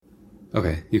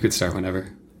Okay, you could start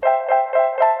whenever.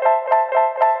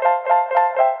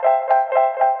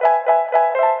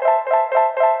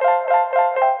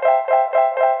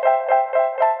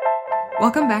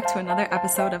 Welcome back to another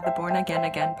episode of the Born Again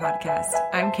podcast.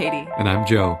 I'm Katie. And I'm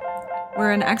Joe.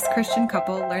 We're an ex-Christian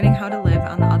couple learning how to live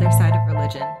on the other side of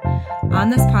religion. On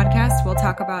this podcast, we'll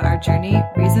talk about our journey,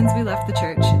 reasons we left the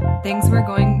church, things we're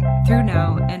going through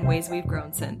now, and ways we've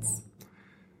grown since.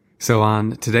 So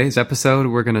on today's episode,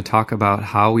 we're going to talk about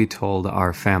how we told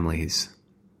our families.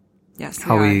 Yes,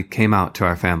 how we came out to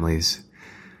our families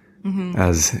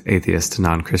as atheist,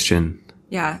 non-Christian.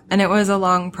 Yeah, and it was a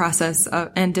long process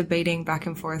and debating back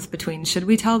and forth between should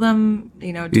we tell them,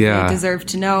 do they deserve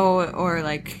to know, or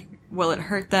will it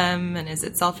hurt them, and is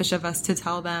it selfish of us to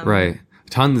tell them? Right.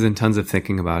 Tons and tons of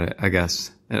thinking about it, I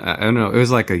guess. I don't know, it was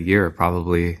like a year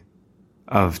probably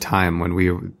of time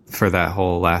when for that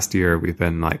whole last year, we've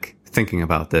been thinking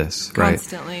about this, right?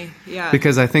 Constantly, yeah.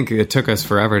 Because I think it took us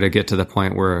forever to get to the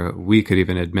point where we could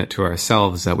even admit to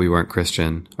ourselves that we weren't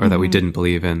Christian or that we didn't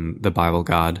believe in the Bible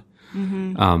God.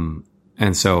 And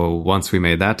so once we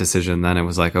made that decision, then it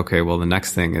was like, okay, well, the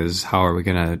next thing is how are we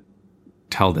going to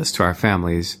tell this to our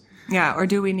families? Yeah, or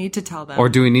do we need to tell them? Or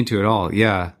do we need to at all?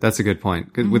 Yeah, that's a good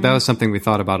point. That was something we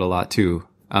thought about a lot too,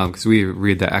 because we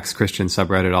read the ex-Christian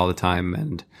subreddit all the time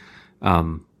and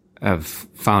have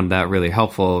found that really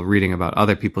helpful, reading about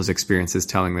other people's experiences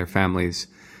telling their families.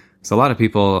 So a lot of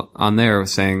people on there were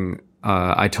saying,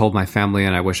 I told my family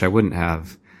and I wish I wouldn't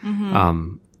have,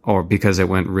 or because it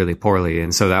went really poorly.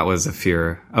 And so that was a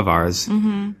fear of ours.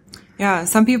 Yeah,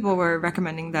 some people were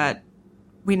recommending that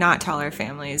we not tell our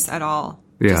families at all.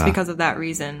 Just because of that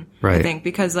reason, right. I think,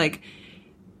 because I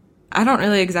don't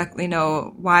really exactly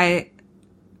know why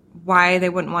they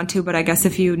wouldn't want to, but I guess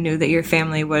if you knew that your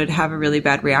family would have a really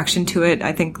bad reaction to it,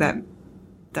 I think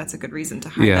that's a good reason to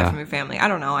hide that from your family. I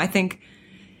don't know. I think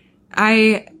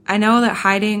I know that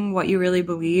hiding what you really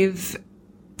believe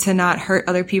to not hurt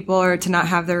other people or to not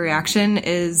have their reaction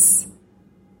is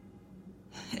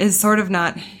sort of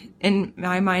not, in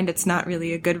my mind, it's not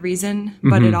really a good reason,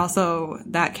 but it also,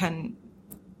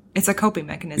 it's a coping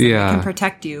mechanism. It can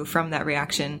protect you from that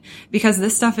reaction, because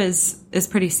this stuff is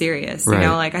pretty serious.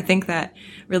 Right. I think that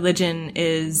religion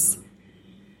I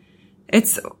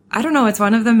don't know, it's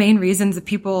one of the main reasons that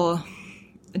people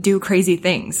do crazy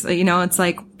things. It's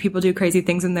like people do crazy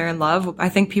things when they're in love. I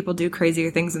think people do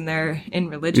crazier things when they're in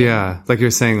religion. Yeah. Like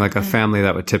you're saying, a family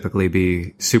that would typically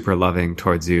be super loving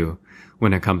towards you,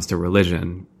 when it comes to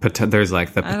religion, there's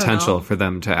the potential for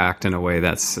them to act in a way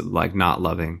that's not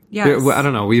loving. Yes. I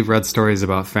don't know. We've read stories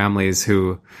about families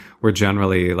who were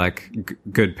generally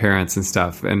good parents and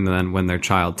stuff. And then when their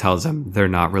child tells them they're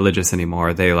not religious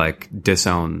anymore, they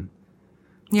disown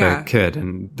their kid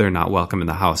and they're not welcome in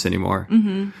the house anymore.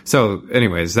 So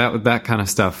anyways, that kind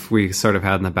of stuff we sort of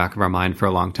had in the back of our mind for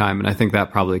a long time. And I think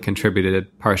that probably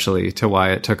contributed partially to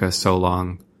why it took us so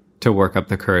long to work up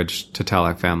the courage to tell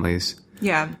our families.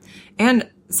 Yeah. And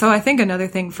so I think another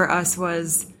thing for us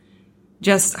was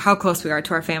just how close we are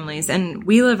to our families. And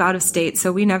we live out of state,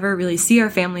 so we never really see our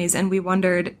families. And we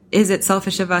wondered, is it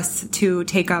selfish of us to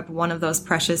take up one of those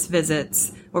precious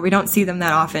visits where we don't see them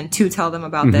that often to tell them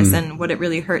about this? And would it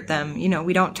really hurt them?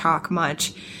 We don't talk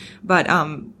much, but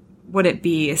would it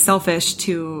be selfish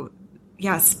to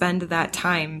spend that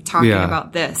time talking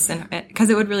about this, and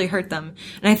because it would really hurt them.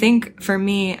 And I think for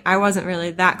me, I wasn't really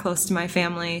that close to my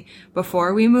family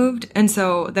before we moved, and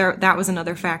so that was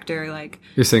another factor.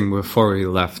 You're saying before we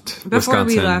left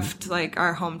Wisconsin. We left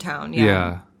our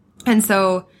hometown, And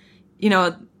so,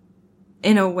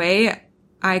 in a way,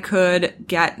 I could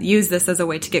use this as a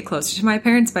way to get closer to my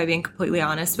parents by being completely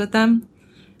honest with them.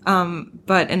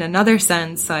 But in another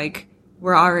sense,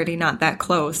 we're already not that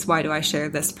close. Why do I share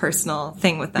this personal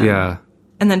thing with them? Yeah.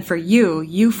 And then for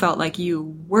you felt like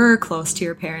you were close to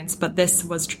your parents, but this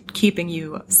was keeping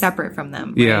you separate from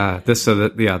them. Right? Yeah.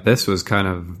 This was kind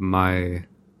of my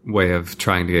way of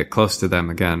trying to get close to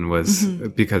them again, was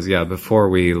because, before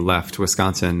we left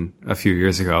Wisconsin a few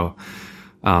years ago,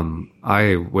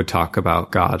 I would talk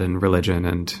about God and religion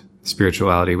and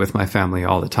spirituality with my family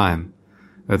all the time.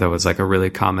 That was a really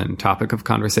common topic of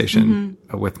conversation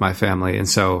with my family. And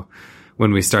so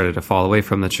when we started to fall away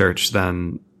from the church,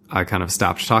 then I kind of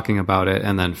stopped talking about it.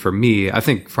 And then for me, I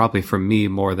think probably for me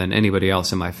more than anybody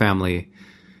else in my family,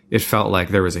 it felt like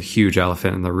there was a huge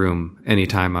elephant in the room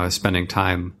anytime I was spending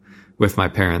time with my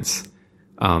parents,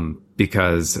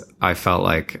 because I felt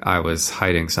like I was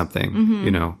hiding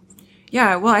something,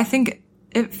 Yeah, well, I think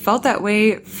it felt that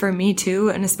way for me too,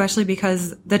 and especially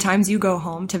because the times you go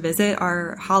home to visit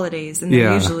are holidays, and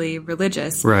they're usually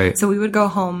religious. Right. So we would go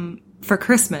home for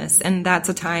Christmas. And that's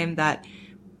a time that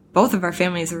both of our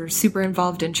families are super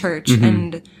involved in church.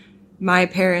 And my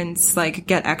parents like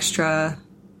get extra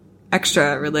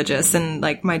religious, and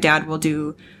like my dad will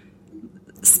do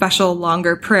special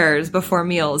longer prayers before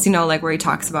meals, you know, like where he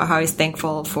talks about how he's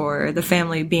thankful for the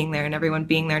family being there and everyone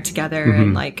being there together,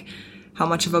 and like how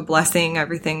much of a blessing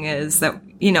everything is, that,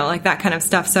 you know, like that kind of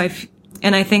stuff. So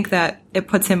I think that it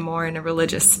puts him more in a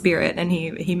religious spirit, and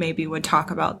he maybe would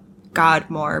talk about God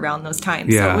more around those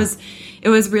times. Yeah. So it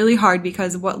was really hard,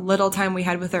 because what little time we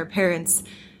had with our parents,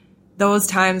 those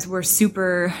times were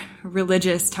super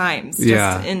religious times,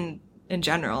 just in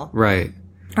general. Right.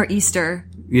 Or Easter.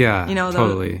 Yeah. You know,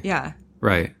 totally. Yeah.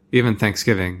 Right. Even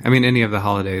Thanksgiving. I mean, any of the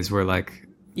holidays where like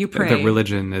you pray. The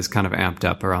religion is kind of amped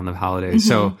up around the holidays.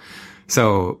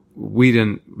 So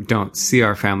we don't see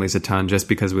our families a ton just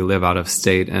because we live out of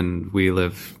state and we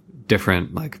live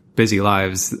different, like busy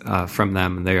lives from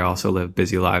them, and they also live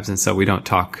busy lives, and so we don't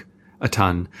talk a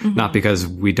ton, not because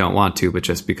we don't want to, but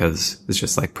just because it's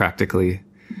just like practically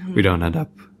we don't end up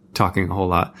talking a whole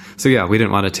lot. So yeah, we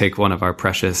didn't want to take one of our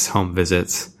precious home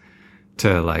visits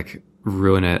to like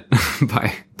ruin it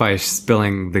by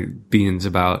spilling the beans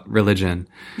about religion.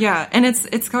 Yeah, and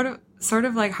it's sort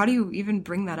of like, how do you even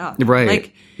bring that up? Right.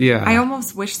 Like, yeah, I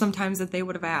almost wish sometimes that they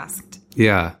would have asked.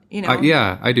 Yeah. You know?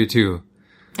 Yeah, I do too.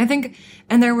 I think,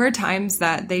 and there were times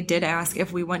that they did ask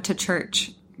if we went to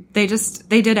church. They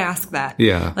did ask that.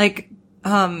 Yeah. Like,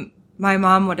 my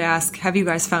mom would ask, have you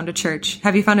guys found a church?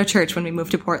 Have you found a church when we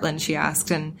moved to Portland? She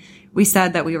asked. And we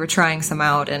said that we were trying some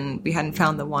out and we hadn't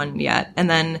found the one yet. And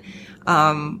then,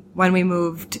 when we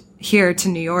moved here to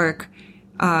New York,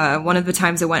 one of the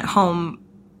times I went home,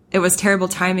 it was terrible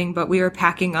timing, but we were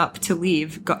packing up to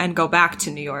leave and go back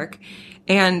to New York.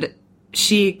 And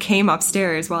she came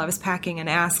upstairs while I was packing and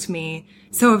asked me,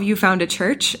 so have you found a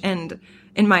church? And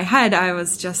in my head, I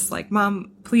was just like,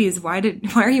 Mom, please, why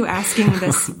are you asking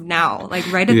this now? Like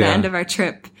right at the end of our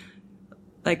trip,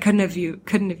 like couldn't have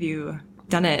you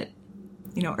done it,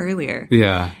 you know, earlier?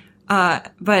 Yeah.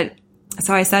 But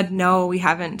so I said, no, we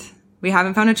haven't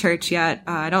found a church yet.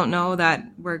 I don't know that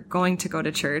we're going to go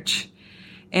to church.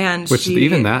 And just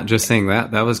saying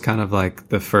that was kind of like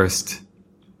the first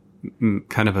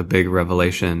kind of a big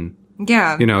revelation.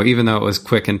 Yeah. You know, even though it was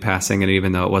quick in passing and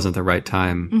even though it wasn't the right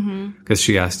time, because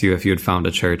she asked you if you had found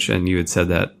a church and you had said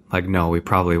that, like, no, we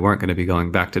probably weren't going to be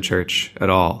going back to church at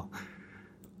all.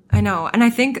 I know. And I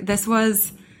think this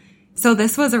was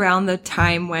around the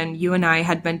time when you and I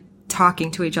had been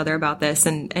talking to each other about this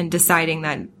and deciding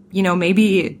that, you know,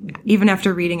 maybe even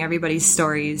after reading everybody's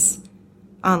stories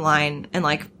online and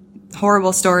like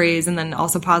horrible stories and then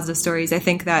also positive stories, I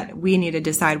think that we need to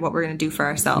decide what we're going to do for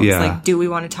ourselves. Yeah. Like, do we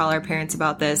want to tell our parents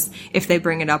about this? If they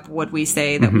bring it up, would we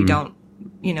say that we don't,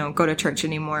 you know, go to church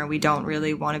anymore? We don't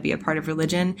really want to be a part of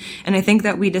religion. And I think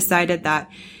that we decided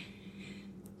that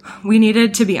we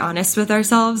needed to be honest with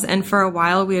ourselves. And for a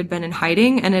while we had been in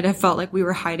hiding, and it had felt like we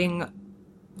were hiding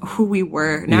who we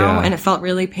were now. Yeah. And it felt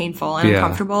really painful and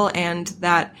uncomfortable. And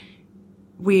that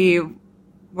we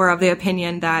were of the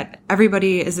opinion that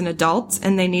everybody is an adult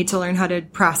and they need to learn how to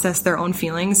process their own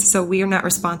feelings. So we are not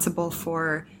responsible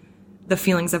for the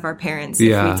feelings of our parents if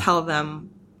we tell them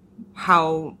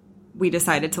how we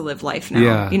decided to live life now.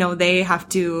 Yeah. You know, they have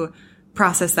to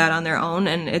process that on their own,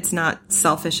 and it's not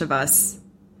selfish of us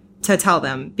to tell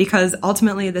them, because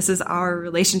ultimately this is our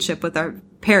relationship with our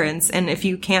parents. And if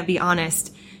you can't be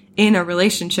honest in a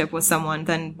relationship with someone,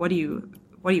 then what do you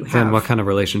have? Then what kind of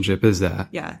relationship is that?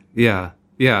 Yeah. Yeah.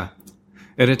 Yeah.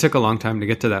 And it took a long time to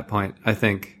get to that point, I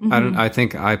think. I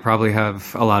think I probably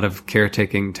have a lot of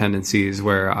caretaking tendencies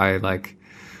where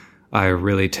I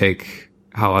really take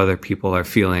how other people are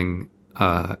feeling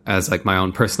as like my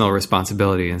own personal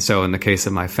responsibility. And so in the case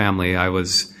of my family, I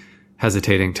was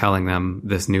hesitating telling them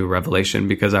this new revelation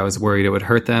because I was worried it would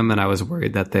hurt them, and I was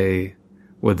worried that they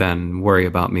would then worry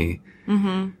about me.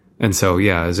 And so,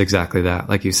 yeah, it was exactly that.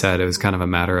 Like you said, it was kind of a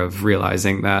matter of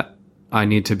realizing that I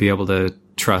need to be able to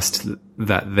trust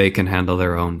that they can handle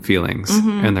their own feelings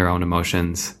and their own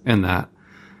emotions, and that,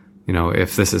 you know,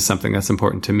 if this is something that's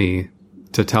important to me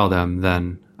to tell them,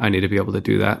 then I need to be able to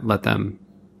do that. Let them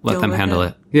handle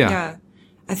it. Yeah.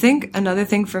 I think another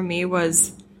thing for me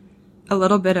was a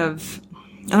little bit of,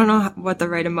 I don't know what the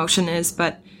right emotion is,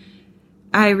 but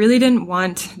I really didn't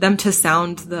want them to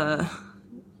sound the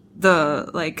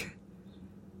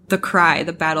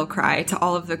battle cry to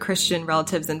all of the Christian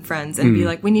relatives and friends and be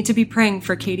like, we need to be praying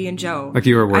for Katie and Joe. Like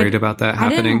you were worried about that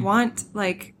happening? I didn't want,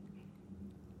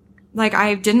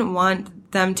 I didn't want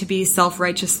them to be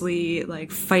self-righteously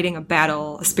like fighting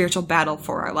a spiritual battle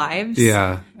for our lives.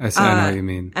 Yeah, I know what you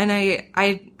mean. And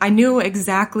I knew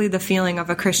exactly the feeling of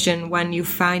a Christian when you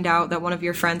find out that one of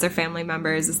your friends or family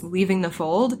members is leaving the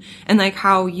fold, and like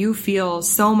how you feel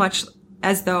so much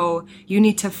as though you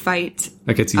need to fight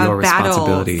like it's your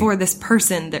responsibility for this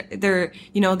person.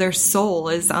 Their soul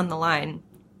is on the line.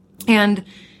 And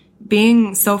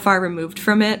being so far removed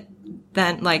from it,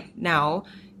 then like now,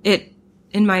 it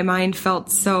in my mind felt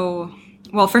so,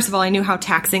 well, first of all, I knew how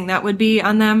taxing that would be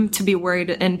on them to be worried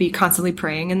and be constantly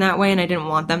praying in that way. And I didn't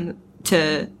want them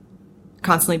to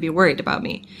constantly be worried about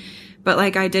me. But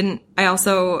like I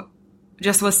also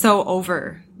just was so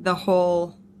over the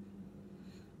whole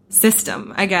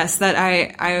system, I guess, that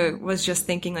I was just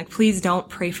thinking like, please don't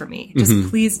pray for me. Just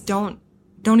please don't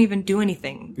even do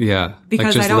anything. Yeah.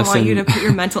 Because like I don't want you to listen. put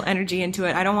your mental energy into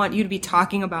it. I don't want you to be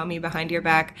talking about me behind your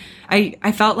back.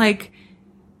 I felt like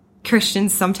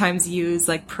Christians sometimes use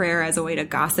like prayer as a way to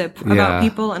gossip about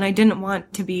people, and I didn't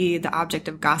want to be the object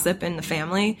of gossip in the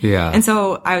family. Yeah. And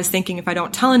so I was thinking, if I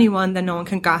don't tell anyone, then no one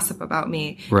can gossip about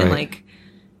me. Right.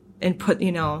 And put,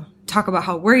 talk about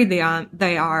how worried they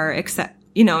are, except,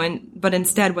 but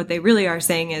instead what they really are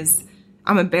saying is,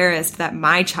 I'm embarrassed that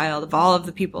my child, of all of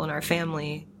the people in our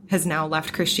family, has now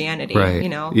left Christianity. Right.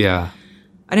 Yeah.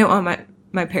 I didn't want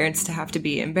my parents to have to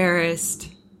be embarrassed.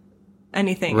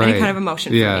 Anything, right. Any kind of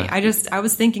emotion for me. I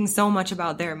was thinking so much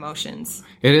about their emotions.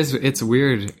 It's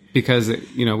weird because,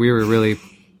 we were really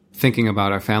thinking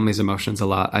about our family's emotions a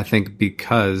lot. I think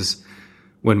because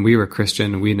when we were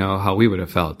Christian, we know how we would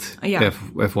have felt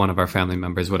if one of our family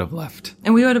members would have left.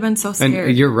 And we would have been so scared.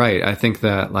 And you're right. I think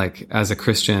that like as a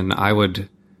Christian, I would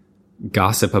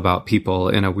gossip about people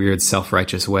in a weird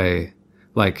self-righteous way.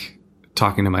 Like,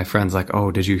 talking to my friends like,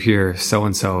 oh, did you hear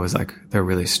so-and-so is like, they're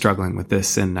really struggling with this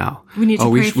sin now. We need to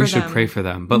pray for them. We should pray for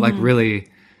them. But like, really,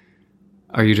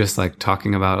 are you just like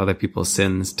talking about other people's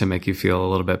sins to make you feel a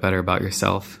little bit better about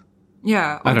yourself?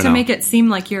 Yeah. Or to make it seem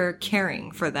like you're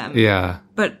caring for them. Yeah.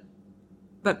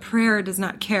 But prayer does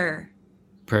not care.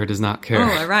 Prayer does not care.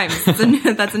 Oh, it rhymes. That's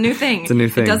a new thing. It's a new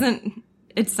thing.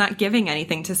 It's not giving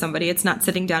anything to somebody. It's not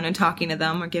sitting down and talking to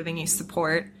them or giving you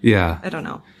support. Yeah. I don't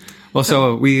know. Well,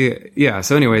 so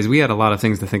anyways, we had a lot of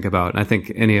things to think about. And I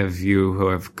think any of you who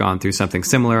have gone through something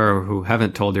similar or who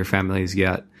haven't told your families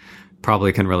yet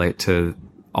probably can relate to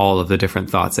all of the different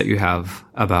thoughts that you have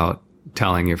about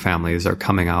telling your families or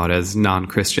coming out as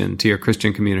non-Christian to your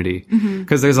Christian community.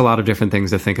 Because there's a lot of different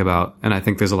things to think about. And I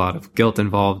think there's a lot of guilt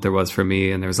involved. There was for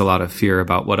me, and there's a lot of fear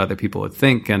about what other people would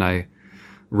think. And I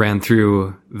ran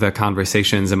through the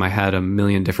conversations in my head a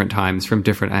million different times from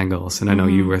different angles. And I know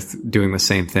you were doing the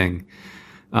same thing.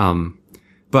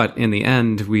 But in the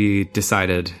end, we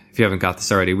decided, if you haven't got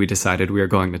this already, we decided we were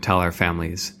going to tell our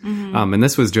families. And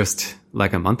this was just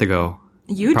like a month ago.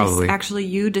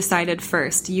 You decided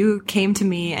first. You came to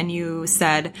me and you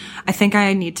said, I think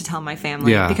I need to tell my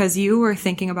family. Yeah. Because you were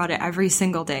thinking about it every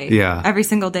single day. Yeah. Every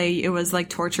single day it was like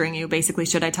torturing you. Basically,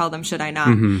 should I tell them? Should I not?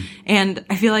 And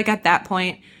I feel like at that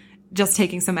point, just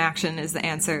taking some action is the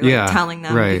answer. Like telling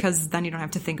them, because then you don't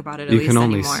have to think about it at least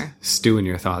anymore. You can only stew in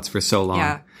your thoughts for so long.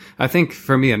 Yeah. I think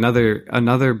for me,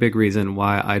 another big reason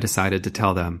why I decided to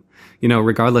tell them,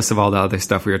 regardless of all the other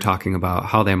stuff we were talking about,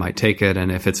 how they might take it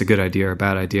and if it's a good idea or a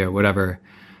bad idea, whatever,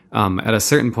 at a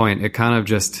certain point, it kind of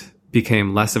just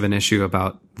became less of an issue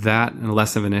about that and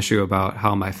less of an issue about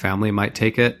how my family might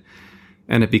take it.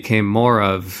 And it became more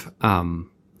of,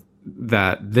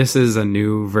 that this is a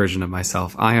new version of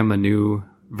myself. I am a new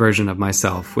version of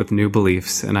myself with new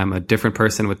beliefs, and I'm a different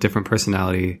person with different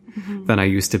personality than I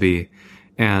used to be.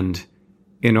 And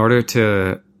in order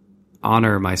to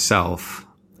honor myself,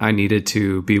 I needed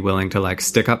to be willing to like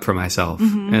stick up for myself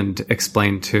and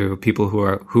explain to people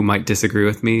who might disagree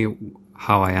with me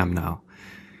how I am now.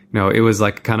 It was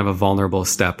like kind of a vulnerable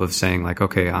step of saying like,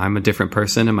 okay, I'm a different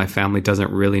person and my family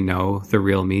doesn't really know the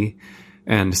real me.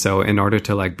 And so in order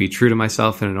to like be true to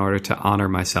myself and in order to honor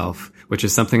myself, which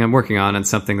is something I'm working on and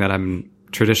something that I'm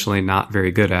traditionally not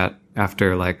very good at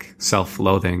after like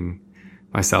self-loathing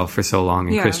myself for so long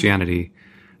in Christianity,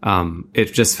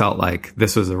 it just felt like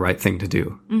this was the right thing to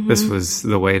do. This was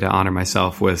the way to honor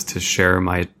myself, was to share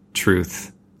my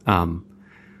truth.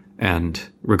 And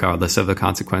regardless of the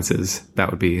consequences,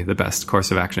 that would be the best course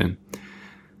of action.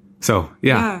 So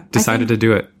decided to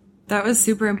do it. That was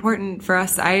super important for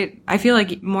us. I feel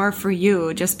like more for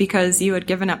you, just because you had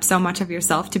given up so much of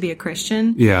yourself to be a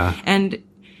Christian. Yeah. And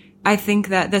I think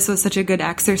that this was such a good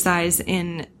exercise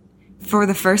in, for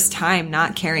the first time,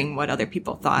 not caring what other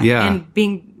people thought. Yeah. And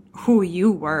being who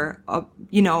you were,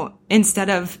 instead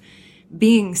of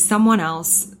being someone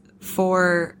else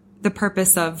for the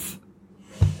purpose of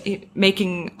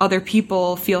making other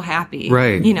people feel happy.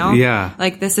 Right. You know? Yeah.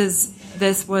 Like this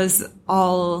was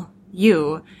all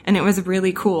you. And it was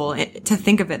really cool to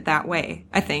think of it that way,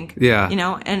 I think. Yeah. You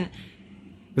know, and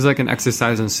it was like an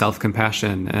exercise in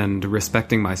self-compassion and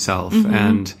respecting myself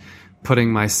and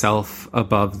putting myself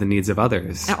above the needs of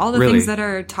others. and all the things that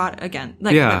are taught again,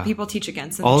 like that people teach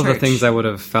against in all the of church. the things I would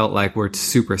have felt like were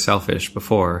super selfish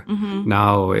before.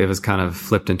 Now it was kind of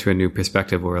flipped into a new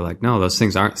perspective where like, no, those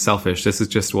things aren't selfish. This is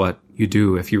just what you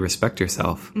do if you respect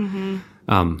yourself.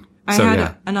 I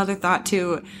had another thought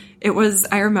too.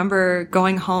 I remember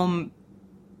going home,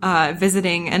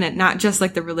 visiting, and it not just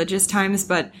like the religious times,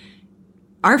 but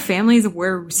our families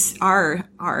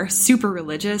are super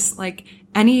religious. Like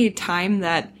any time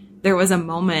that there was a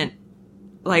moment,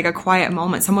 like a quiet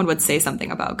moment, someone would say something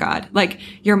about God. Like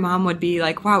your mom would be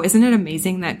like, wow, isn't it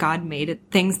amazing that God made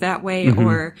things that way?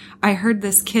 Or I heard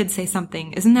this kid say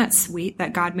something. Isn't that sweet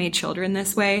that God made children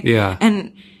this way? Yeah.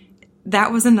 And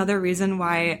that was another reason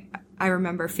why I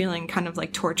remember feeling kind of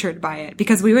like tortured by it,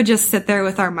 because we would just sit there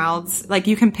with our mouths, like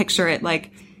you can picture it,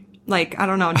 like, I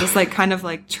don't know, just like kind of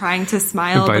like trying to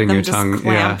smile, but them just tongue,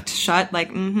 clamped shut,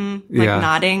 like,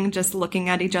 nodding, just looking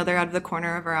at each other out of the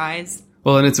corner of our eyes.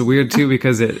 Well, and it's weird too,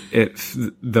 because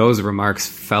those remarks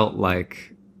felt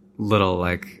like little,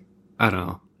 like, I don't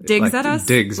know. Digs like at us?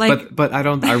 Digs. Like, but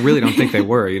I really don't think they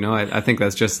were, you know, I think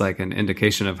that's just like an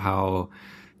indication of how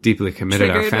deeply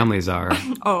committed our families are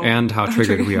and how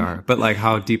triggered we are, but like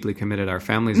how deeply committed our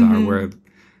families are, where,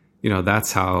 you know,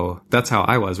 that's how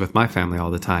I was with my family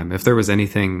all the time. If there was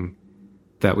anything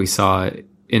that we saw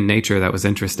in nature that was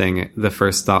interesting, the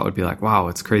first thought would be like, wow,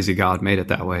 it's crazy God made it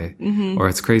that way. Or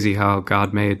it's crazy how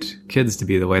God made kids to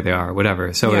be the way they are, or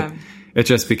whatever. So it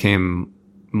just became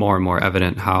more and more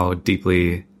evident how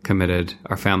deeply committed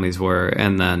our families were,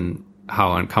 and then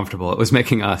how uncomfortable it was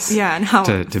making us. Yeah, and how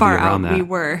to far be around out that. we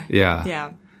were. Yeah.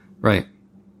 Yeah. Right.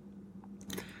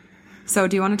 So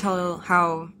do you want to tell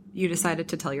how you decided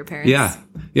to tell your parents?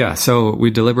 Yeah. So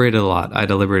we deliberated a lot. I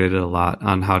deliberated a lot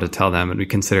on how to tell them, and we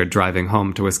considered driving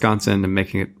home to Wisconsin and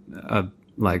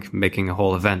making a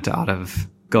whole event out of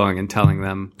going and telling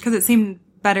them. Because it seemed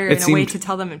better in a way to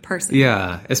tell them in person.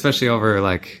 Yeah, especially over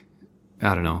like,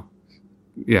 I don't know.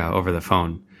 Yeah, over the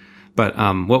phone. But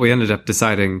what we ended up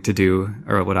deciding to do,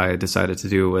 or what I decided to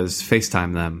do, was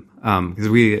FaceTime them. Because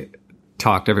we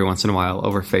talked every once in a while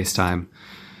over FaceTime.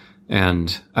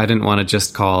 And I didn't want to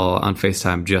just call on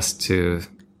FaceTime just to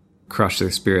crush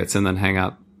their spirits and then hang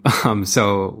up.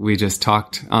 So we just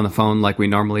talked on the phone like we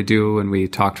normally do. And we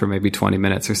talked for maybe 20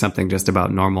 minutes or something, just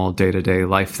about normal day-to-day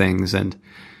life things and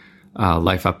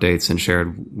life updates, and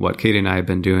shared what Katie and I had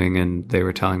been doing. And they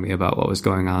were telling me about what was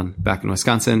going on back in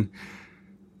Wisconsin.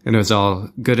 And it was all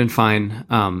good and fine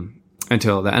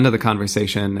until the end of the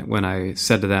conversation, when I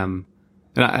said to them,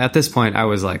 and at this point I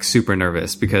was like super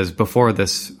nervous, because before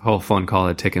this whole phone call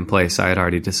had taken place, I had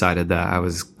already decided that I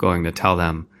was going to tell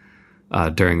them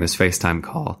during this FaceTime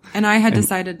call. And I had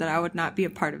decided that I would not be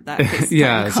a part of that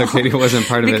FaceTime So call. Katie wasn't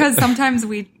part of it. Because sometimes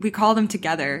we call them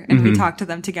together and we talk to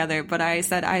them together, but I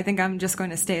said, I think I'm just going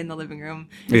to stay in the living room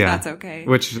if that's okay.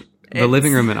 Which the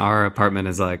living room in our apartment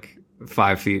is like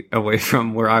 5 feet away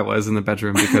from where I was in the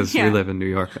bedroom, because we live in New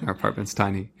York and our apartment's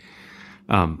tiny.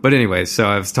 But anyway, so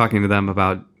I was talking to them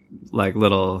about like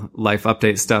little life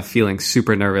update stuff, feeling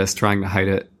super nervous, trying to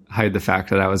hide the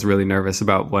fact that I was really nervous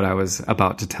about what I was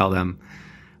about to tell them.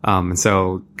 And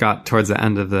so got towards the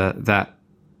end of that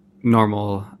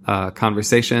normal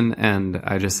conversation, and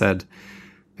I just said,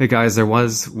 hey guys, there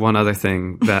was one other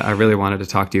thing that I really wanted to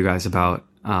talk to you guys about.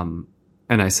 And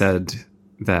I said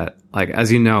that, like,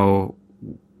 as you know,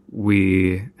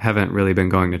 we haven't really been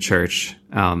going to church.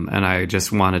 And I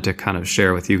just wanted to kind of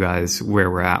share with you guys where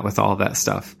we're at with all that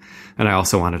stuff. And I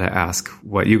also wanted to ask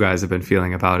what you guys have been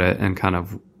feeling about it, and kind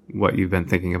of what you've been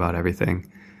thinking about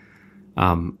everything.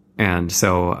 And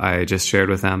so I just shared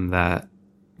with them that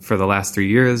for the last 3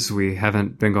 years, we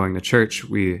haven't been going to church.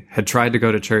 We had tried to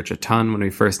go to church a ton when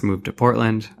we first moved to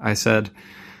Portland,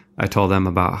 I told them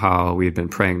about how we'd been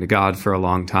praying to God for a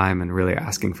long time, and really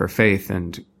asking for faith,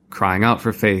 and crying out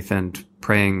for faith, and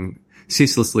praying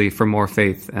ceaselessly for more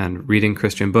faith, and reading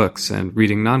Christian books and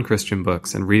reading non-Christian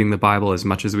books and reading the Bible as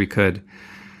much as we could.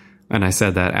 And I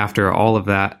said that after all of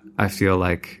that, I feel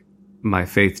like my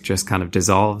faith just kind of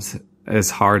dissolved.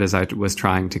 As hard as I was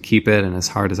trying to keep it, and as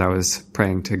hard as I was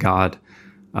praying to God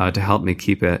to help me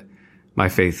keep it, my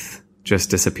faith just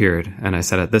disappeared. And I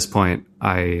said, at this point,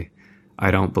 I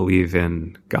don't believe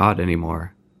in God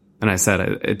anymore. And I said,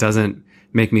 it doesn't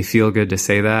make me feel good to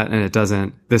say that.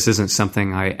 And this isn't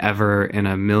something I ever in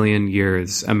a million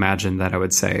years imagined that I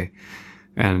would say.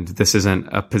 And this isn't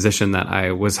a position that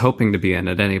I was hoping to be in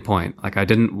at any point. Like I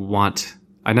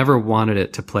never wanted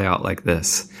it to play out like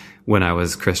this when I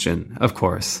was Christian, of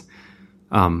course.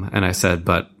 And I said,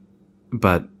 but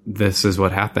this is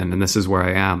what happened and this is where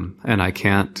I am. And I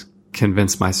can't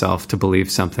convince myself to believe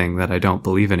something that I don't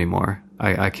believe anymore.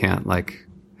 I can't like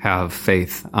have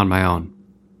faith on my own.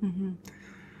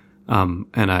 Mm-hmm.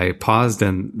 And I paused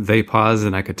and they paused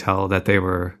and I could tell that they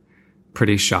were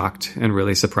pretty shocked and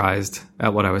really surprised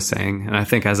at what I was saying. And I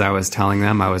think as I was telling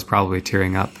them, I was probably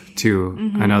tearing up too.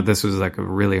 Mm-hmm. I know this was like a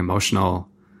really emotional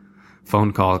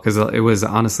phone call because it was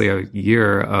honestly a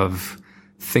year of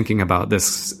thinking about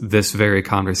this very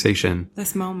conversation,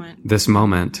 this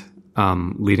moment,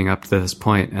 leading up to this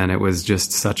point. And it was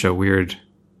just such a weird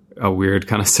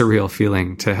kind of surreal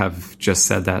feeling to have just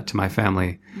said that to my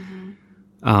family.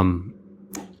 Mm-hmm.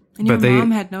 And your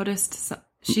mom had noticed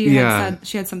she had said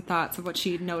she had some thoughts of what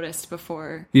she'd noticed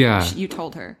before you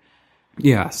told her.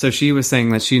 Yeah. So she was saying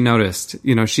that she noticed,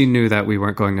 she knew that we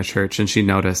weren't going to church and she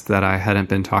noticed that I hadn't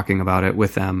been talking about it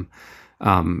with them.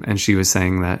 And she was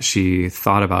saying that she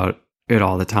thought about it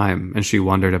all the time and she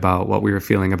wondered about what we were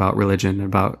feeling about religion,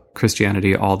 about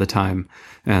Christianity all the time.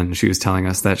 And she was telling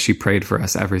us that she prayed for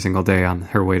us every single day on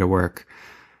her way to work.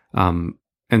 And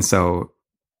so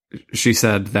she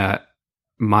said that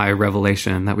my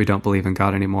revelation that we don't believe in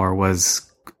God anymore was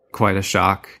quite a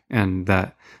shock and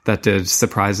that did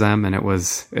surprise them. And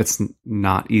it's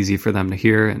not easy for them to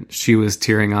hear. And she was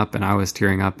tearing up and I was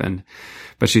tearing up.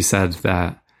 But she said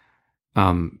that,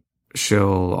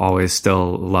 she'll always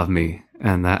still love me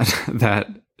and that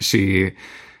she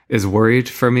is worried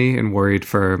for me and worried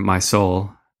for my soul,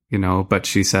 but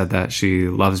she said that she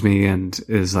loves me and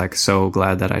is like so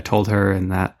glad that I told her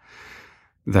and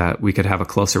that we could have a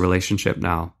closer relationship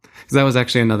now. Because that was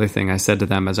actually another thing I said to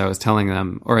them as I was telling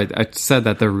them, or I said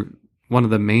that one of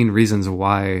the main reasons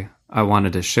why I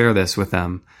wanted to share this with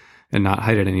them and not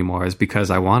hide it anymore is because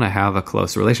I want to have a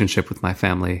close relationship with my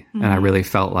family. Mm-hmm. And I really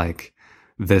felt like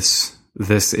this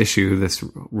issue, this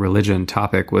religion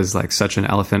topic was like such an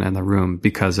elephant in the room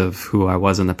because of who I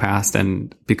was in the past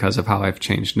and because of how I've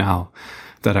changed now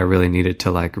that I really needed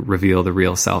to like reveal the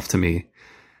real self to me.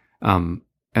 And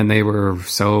they were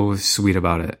so sweet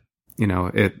about it.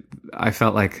 I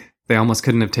felt like they almost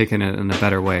couldn't have taken it in a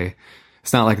better way.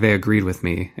 It's not like they agreed with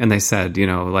me and they said,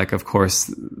 like, of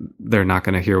course they're not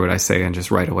going to hear what I say and just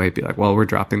right away be like, well, we're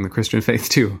dropping the Christian faith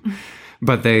too.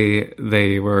 But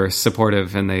they were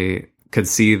supportive and they could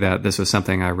see that this was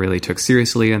something I really took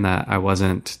seriously and that I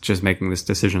wasn't just making this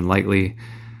decision lightly.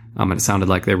 And it sounded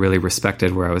like they really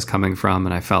respected where I was coming from.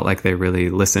 And I felt like they really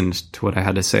listened to what I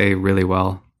had to say really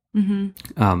well.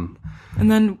 Mm-hmm. And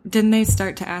then didn't they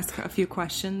start to ask a few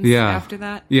questions after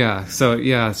that? Yeah. So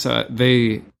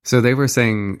they were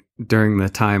saying during the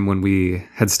time when we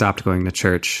had stopped going to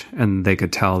church and they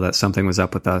could tell that something was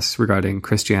up with us regarding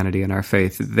Christianity and our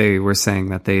faith, they were saying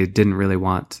that they didn't really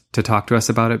want to talk to us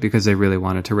about it because they really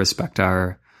wanted to respect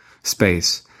our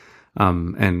space,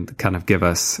 and kind of give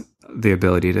us the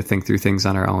ability to think through things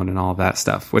on our own and all of that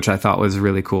stuff, which I thought was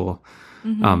really cool.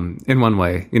 Mm-hmm. In one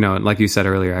way, and like you said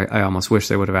earlier, I almost wish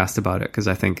they would have asked about it because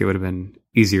I think it would have been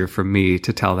easier for me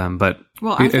to tell them, but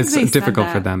it's difficult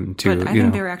for them to, but I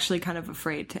think they were actually kind of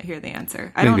afraid to hear the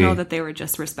answer. I don't know that they were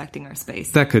just respecting our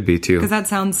space. That could be too. Because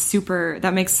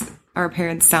that makes our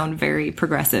parents sound very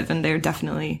progressive and they're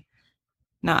definitely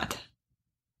not.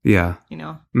 Yeah.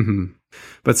 Mm-hmm.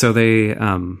 But so they,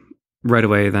 right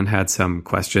away then had some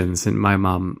questions and my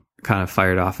mom kind of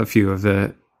fired off a few of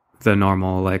the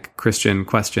normal like Christian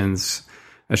questions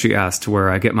as she asked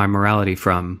where I get my morality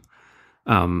from.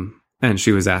 And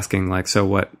she was asking like, so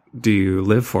what do you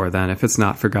live for then if it's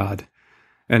not for God?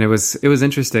 And it was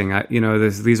interesting.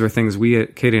 These were things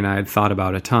Katie and I had thought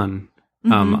about a ton,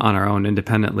 on our own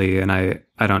independently. And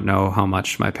I don't know how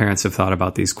much my parents have thought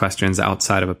about these questions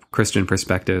outside of a Christian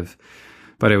perspective,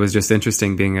 but it was just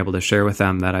interesting being able to share with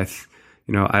them that I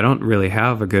don't really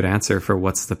have a good answer for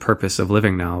what's the purpose of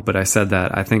living now, but I said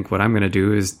that I think what I'm going to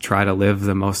do is try to live in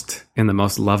the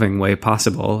most loving way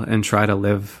possible and try to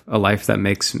live a life that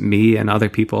makes me and other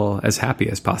people as happy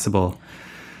as possible.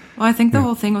 Well, I think the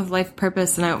whole thing with life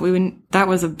purpose, and that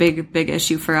was a big, big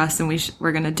issue for us, and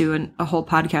we're going to do a whole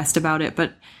podcast about it,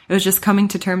 but it was just coming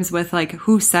to terms with like,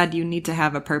 who said you need to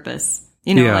have a purpose?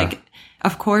 Like,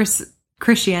 of course,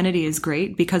 Christianity is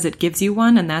great because it gives you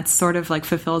one and that's sort of like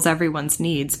fulfills everyone's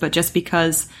needs. But just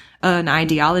because an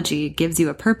ideology gives you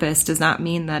a purpose does not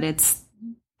mean that it's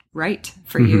right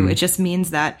for you. It just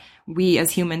means that we as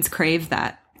humans crave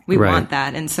that. We want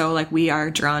that. And so like we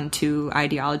are drawn to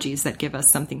ideologies that give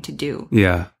us something to do.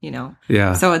 Yeah.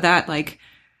 Yeah. So that like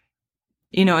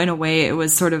in a way it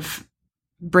was sort of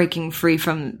breaking free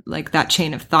from like that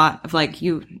chain of thought of like,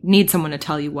 you need someone to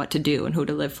tell you what to do and who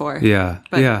to live for. Yeah.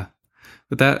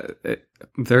 But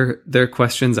their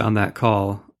questions on that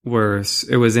call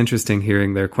it was interesting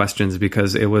hearing their questions,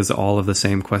 because it was all of the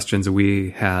same questions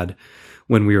we had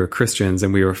when we were Christians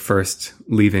and we were first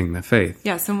leaving the faith.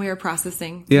 Yes, and we were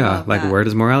processing. Yeah, like where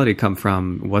does morality come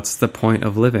from? What's the point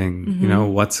of living?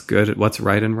 Mm-hmm. What's good, what's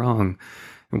right and wrong?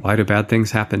 Why do bad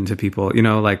things happen to people?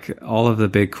 Like all of the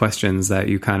big questions that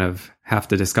you kind of have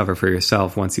to discover for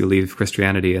yourself once you leave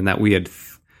Christianity, and that we had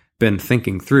been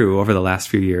thinking through over the last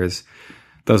few years.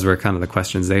 Those were kind of the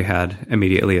questions they had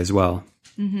immediately as well.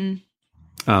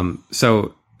 Mm-hmm.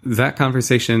 So that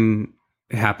conversation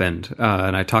happened,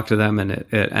 and I talked to them, and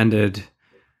it ended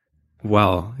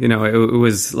well. It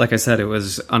was, like I said, it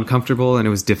was uncomfortable and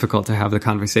it was difficult to have the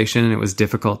conversation. And it was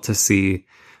difficult to see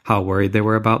how worried they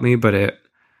were about me, but it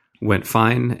went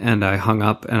fine. And I hung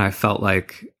up and I felt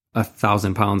like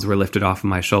 1,000 pounds were lifted off of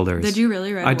my shoulders. Did you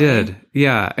really? Right away? Did.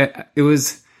 Yeah. It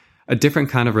was a different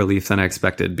kind of relief than I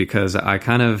expected, because I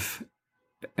kind of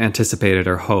anticipated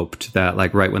or hoped that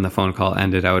like right when the phone call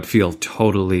ended, I would feel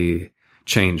totally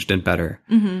changed and better.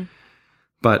 Mm-hmm.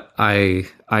 But I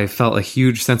felt a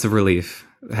huge sense of relief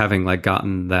having like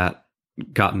gotten that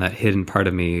hidden part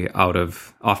of me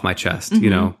off my chest,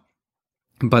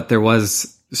 but there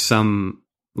was some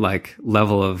like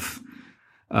level of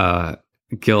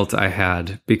guilt I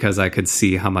had, because I could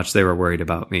see how much they were worried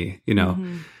about me,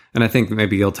 Mm-hmm. And I think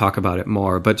maybe you'll talk about it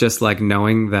more, but just like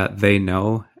knowing that they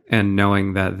know and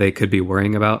knowing that they could be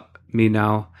worrying about me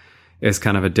now is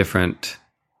kind of a different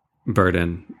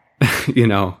burden, I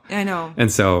know.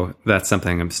 And so that's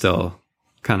something I'm still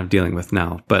kind of dealing with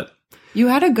now. But you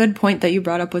had a good point that you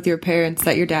brought up with your parents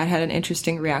that your dad had an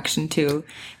interesting reaction to,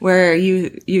 where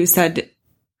you said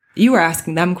you were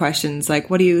asking them questions like,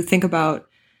 what do you think about,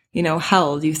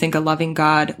 hell? Do you think a loving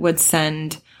God would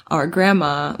send our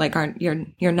grandma, like your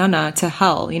nana, to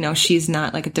hell? She's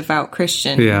not like a devout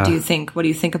Christian. Yeah. What do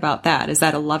you think about that? Is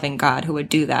that a loving God who would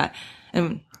do that?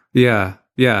 And yeah,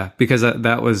 because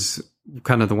that was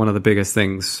kind of one of the biggest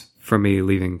things for me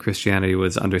leaving Christianity,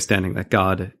 was understanding that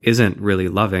God isn't really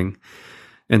loving.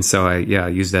 And so I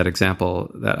used that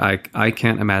example that I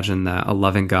can't imagine that a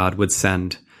loving God would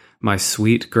send my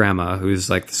sweet grandma, who's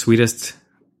like the sweetest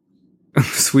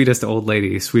old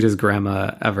lady, sweetest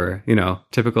grandma ever,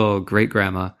 typical great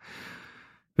grandma,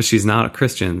 but she's not a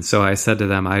Christian. So I said to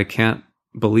them, I can't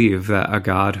believe that a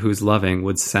God who's loving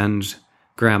would send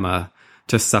grandma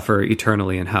to suffer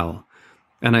eternally in hell.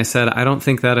 And I said, I don't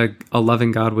think that a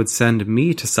loving God would send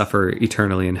me to suffer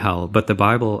eternally in hell. But the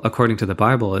Bible, according to the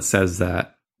Bible, it says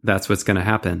that that's what's going to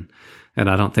happen. And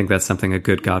I don't think that's something a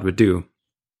good God would do.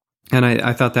 And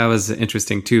I thought that was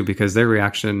interesting too, because their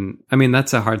reaction, I mean,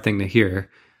 that's a hard thing to hear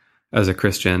as a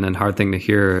Christian, and hard thing to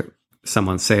hear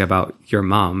someone say about your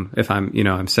mom. If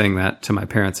I'm saying that to my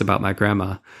parents about my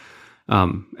grandma.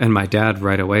 And my dad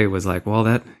right away was like, well,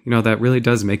 that really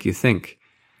does make you think.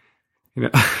 And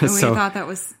we thought that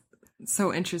was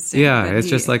so interesting. Yeah, it's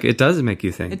just like, it does make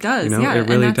you think. It does, yeah. It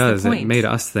really does. It made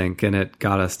us think, and it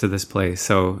got us to this place.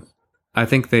 So I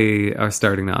think they are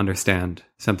starting to understand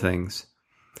some things.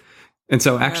 And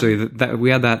so actually, we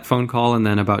had that phone call, and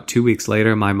then about 2 weeks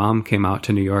later, my mom came out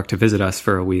to New York to visit us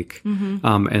for a week.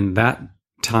 Mm-hmm. And that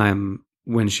time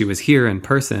when she was here in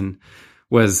person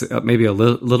was maybe a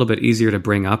little bit easier to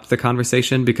bring up the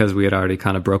conversation, because we had already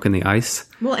kind of broken the ice.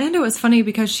 Well, and it was funny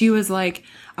because she was like,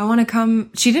 I want to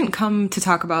come. She didn't come to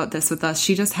talk about this with us.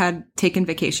 She just had taken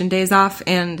vacation days off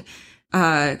and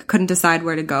couldn't decide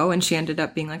where to go. And she ended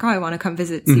up being like, oh, I want to come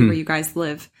visit, see where you guys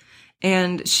live.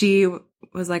 And she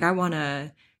was like, I want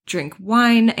to drink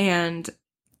wine and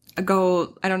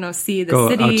go, I don't know, see the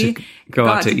city, go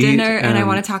out to dinner, and I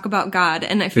want to talk about God.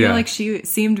 And I feel like she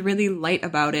seemed really light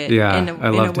about it. Yeah, in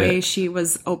a way, she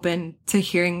was open to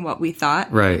hearing what we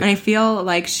thought. Right. And I feel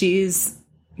like she's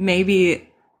maybe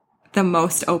the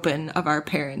most open of our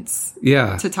parents.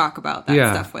 Yeah. To talk about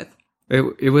that stuff with.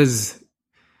 It was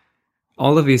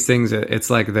all of these things. It's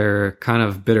like they're kind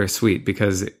of bittersweet,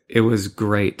 because it was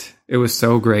great. It was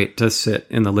so great to sit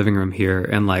in the living room here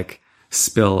and like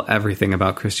spill everything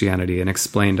about Christianity and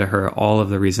explain to her all of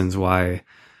the reasons why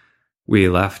we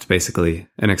left, basically,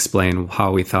 and explain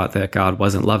how we thought that God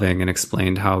wasn't loving, and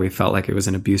explained how we felt like it was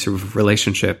an abusive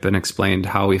relationship, and explained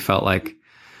how we felt like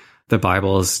the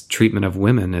Bible's treatment of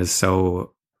women is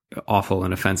so awful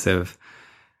and offensive.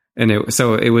 And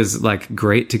so it was like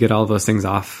great to get all those things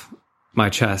off my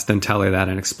chest and tell her that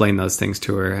and explain those things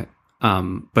to her.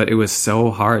 But it was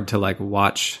so hard to like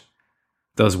watch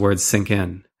those words sink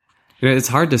in. It's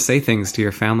hard to say things to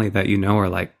your family that are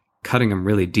like cutting them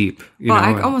really deep.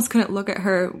 I almost couldn't look at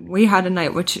her. We had a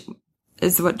night, which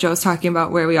is what Joe's talking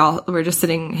about, where we all were just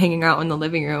sitting, hanging out in the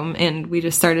living room, and we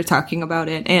just started talking about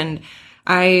it. And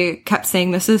I kept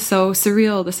saying, this is so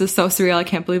surreal. This is so surreal. I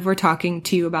can't believe we're talking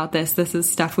to you about this. This is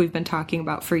stuff we've been talking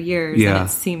about for years. Yeah. And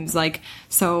it seems like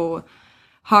so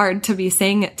hard to be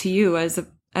saying it to you as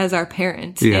our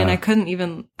parent. Yeah. And I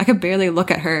could barely look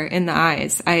at her in the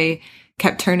eyes. I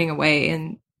kept turning away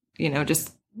and,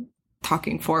 just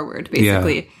talking forward,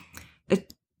 basically. Yeah.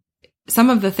 Some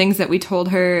of the things that we told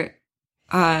her,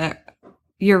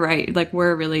 you're right. Like,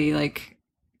 we're really like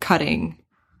cutting.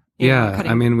 Yeah.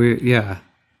 I mean,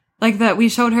 like that we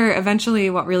showed her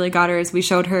eventually what really got her is we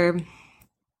showed her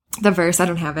the verse. I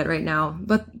don't have it right now,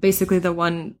 but basically the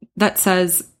one that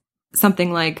says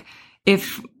something like,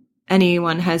 if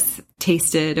anyone has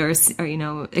tasted or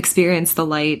experienced the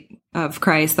light of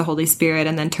Christ, the Holy Spirit,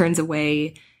 and then turns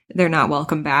away, they're not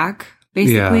welcome back,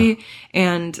 basically. Yeah.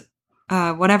 And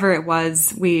whatever it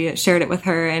was, we shared it with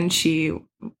her, and she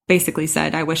basically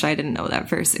said, I wish I didn't know that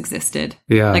verse existed.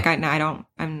 Yeah. Like I'm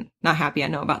not happy I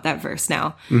know about that verse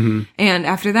now. Mm-hmm. And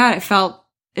after that,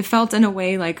 it felt in a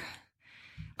way like,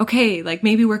 okay, like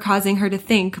maybe we're causing her to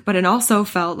think, but it also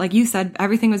felt, like you said,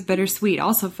 everything was bittersweet.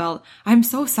 Also felt, I'm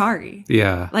so sorry.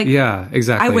 Yeah. Like, yeah,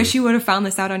 exactly. I wish you would have found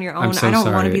this out on your own. So I don't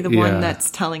want to sorry. be the one that's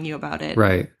telling you about it.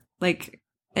 Right. Like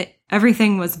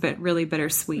everything was really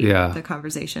bittersweet. Yeah. The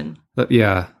conversation. But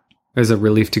yeah. It was a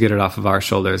relief to get it off of our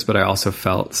shoulders, but I also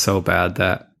felt so bad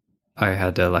that I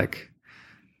had to like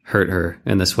hurt her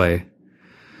in this way.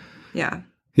 Yeah.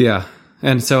 Yeah.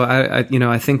 And so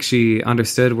I think she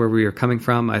understood where we were coming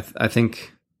from. I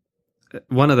think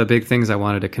one of the big things I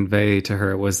wanted to convey to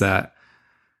her was that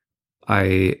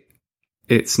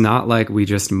it's not like we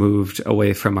just moved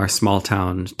away from our small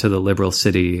town to the liberal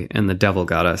city and the devil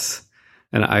got us.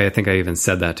 And I think I even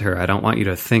said that to her. I don't want you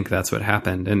to think that's what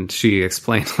happened. And she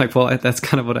explained, like, well, that's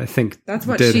kind of what I think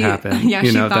did happen.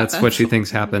 Yeah, that's what she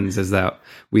thinks happens, is that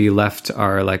we left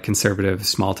our like conservative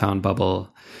small town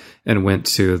bubble and went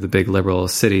to the big liberal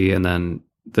city, and then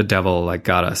the devil like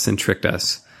got us and tricked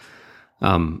us.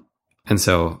 And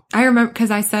so I remember,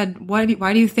 because I said, why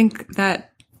do you think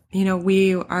that,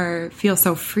 we feel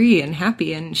so free and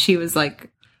happy? And she was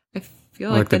like, I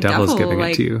feel like the devil's giving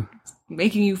it to you.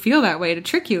 Making you feel that way to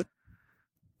trick you.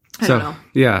 I don't know.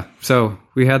 Yeah. So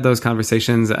we had those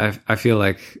conversations. I feel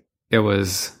like it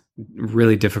was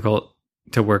really difficult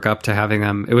to work up to having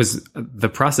them. It was the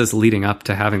process leading up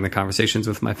to having the conversations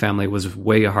with my family was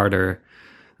way harder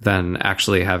than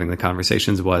actually having the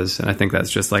conversations was. And I think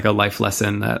that's just like a life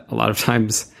lesson that a lot of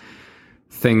times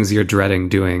things you're dreading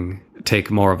doing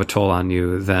take more of a toll on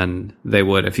you than they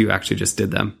would if you actually just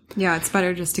did them. Yeah. It's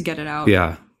better just to get it out.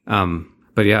 Yeah.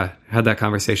 But yeah, had that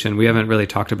conversation. We haven't really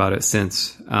talked about it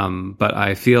since, but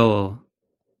I feel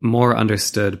more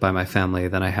understood by my family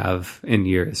than I have in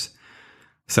years.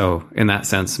 So in that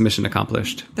sense, mission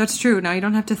accomplished. That's true. Now you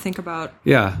don't have to think about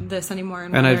this anymore.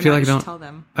 And I feel like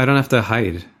I don't have to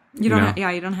hide. You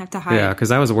don't have to hide. Yeah,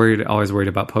 because I was always worried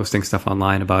about posting stuff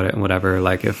online about it and whatever.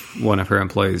 Like if one of her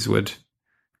employees would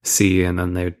see and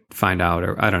then they'd find out,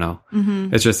 or I don't know.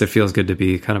 Mm-hmm. It's just, it feels good to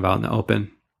be kind of out in the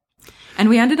open. And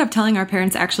we ended up telling our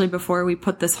parents actually before we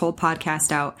put this whole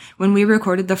podcast out. When we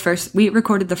recorded the first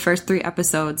 3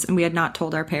 episodes, and we had not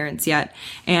told our parents yet.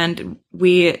 And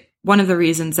one of the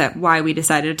reasons that why we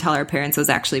decided to tell our parents was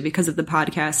actually because of the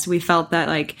podcast. We felt that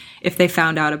like if they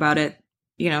found out about it,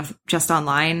 just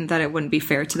online, that it wouldn't be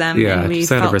fair to them. Yeah, and we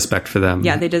just out of respect for them.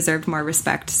 Yeah, they deserved more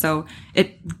respect. So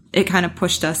it kind of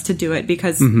pushed us to do it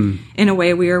because in a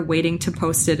way we were waiting to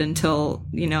post it until,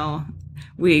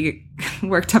 we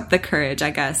worked up the courage,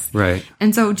 I guess. Right.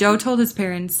 And so Joe told his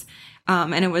parents,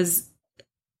 and it was,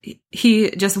 he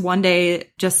just one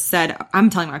day just said, I'm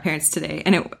telling my parents today.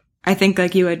 And I think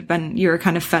like you were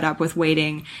kind of fed up with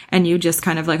waiting, and you just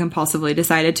kind of like impulsively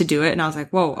decided to do it. And I was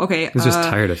like, whoa, okay. I was just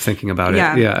tired of thinking about it.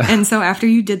 Yeah. And so after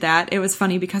you did that, it was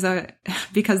funny because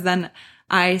then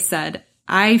I said,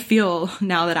 I feel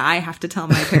now that I have to tell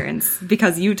my parents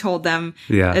because you told them.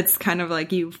 Yeah. It's kind of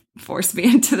like you forced me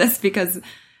into this because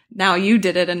now you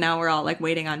did it, and now we're all like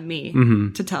waiting on me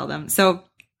to tell them. So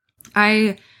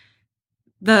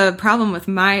the problem with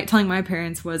telling my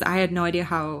parents was I had no idea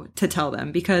how to tell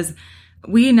them because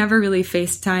we never really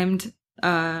FaceTimed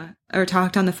or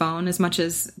talked on the phone as much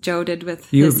as Joe did with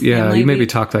his family. Yeah, you maybe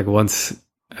talked like once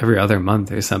every other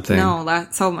month or something. No,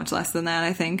 so much less than that,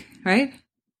 I think, right?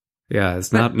 Yeah,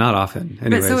 it's not often.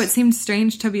 Anyways. But so it seemed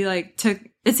strange to be like,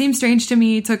 it seemed strange to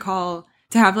me to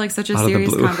have like such a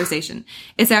serious conversation.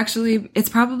 It's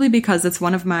probably because it's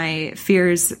one of my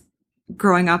fears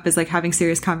growing up is like having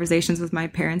serious conversations with my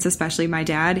parents, especially my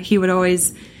dad. He would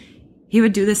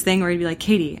do this thing where he'd be like,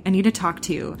 Katie, I need to talk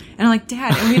to you. And I'm like,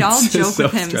 Dad, and we'd all joke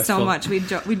with him stressful. so much.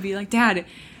 We'd be like, Dad,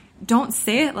 don't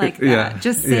say it like that.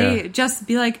 Yeah. Just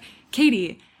be like,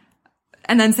 Katie,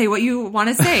 and then say what you want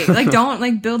to say. Like, don't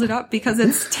like build it up because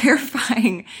it's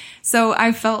terrifying. So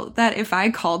I felt that if I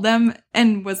called them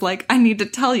and was like, I need to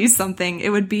tell you something, it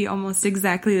would be almost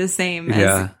exactly the same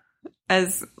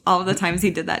as all the times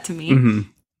he did that to me. Mm-hmm.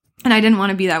 And I didn't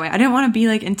want to be that way. I didn't want to be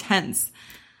like intense.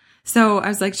 So I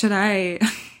was like, should I?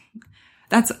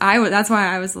 That's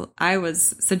why I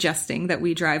was suggesting that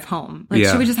we drive home. Like,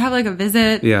 should we just have like a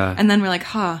visit? Yeah. And then we're like,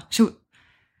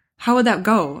 how would that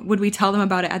go? Would we tell them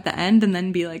about it at the end and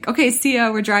then be like, okay, see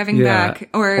ya, we're driving back?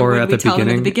 Or would we tell them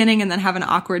at the beginning and then have an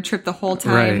awkward trip the whole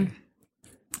time?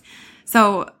 Right.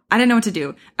 So I didn't know what to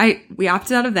do. We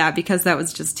opted out of that because that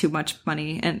was just too much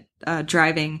money and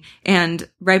driving. And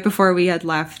right before we had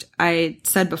left, I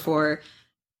said before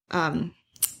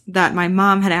that my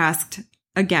mom had asked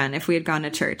again if we had gone to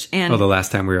church. And the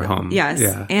last time we were home. Yes.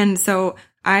 Yeah. And so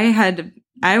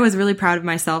I was really proud of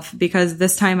myself because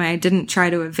this time I didn't try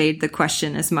to evade the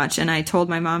question as much. And I told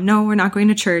my mom, no, we're not going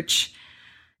to church.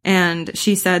 And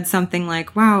she said something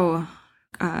like, wow,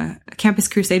 Campus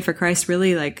Crusade for Christ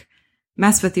really like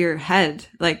mess with your head.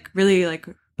 Like really like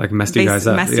messed you guys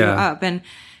up. Messed you up. And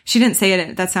she didn't say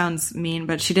it. That sounds mean,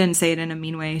 but she didn't say it in a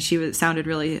mean way. Sounded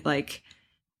really like,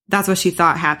 that's what she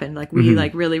thought happened. Like we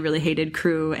like really, really hated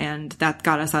Cru and that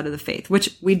got us out of the faith,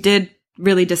 which we did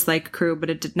really dislike Cru, but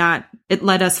it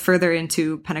led us further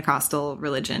into Pentecostal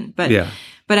religion. But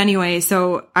anyway,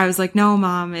 so I was like, no,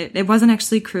 Mom, it wasn't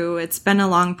actually Cru. It's been a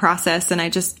long process. And I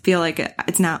just feel like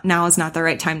now is not the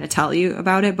right time to tell you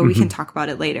about it, but we can talk about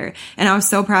it later. And I was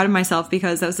so proud of myself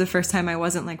because that was the first time I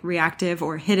wasn't like reactive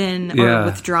or hidden or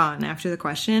withdrawn after the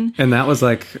question. And that was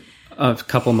like a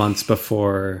couple months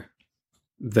before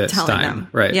this telling time, them.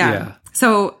 Right? Yeah.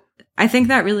 So I think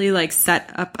that really like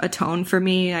set up a tone for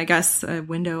me, I guess, a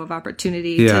window of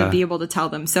opportunity to be able to tell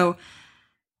them. So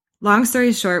long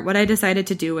story short, what I decided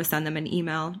to do was send them an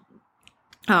email.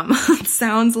 It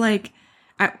sounds like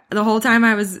the whole time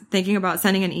I was thinking about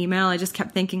sending an email, I just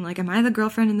kept thinking like, am I the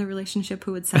girlfriend in the relationship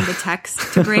who would send a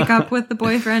text to break up with the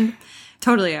boyfriend?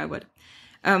 Totally, I would.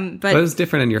 But it was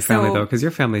different in your family though, because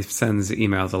your family sends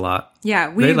emails a lot.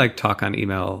 Yeah. They like talk on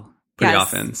email pretty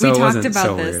often. So we it wasn't talked about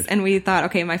so this weird. and we thought,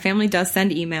 okay, my family does send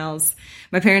emails.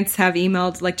 My parents have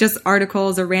emailed like just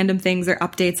articles or random things or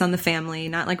updates on the family,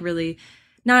 not like really,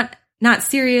 not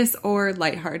serious or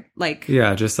lighthearted. Like,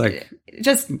 yeah, just like,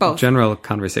 just both. General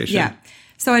conversation. Yeah.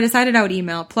 So I decided I would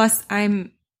email. Plus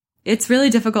it's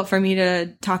really difficult for me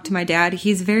to talk to my dad.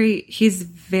 He's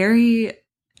very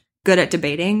good at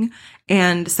debating.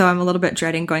 And so I'm a little bit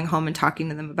dreading going home and talking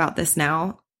to them about this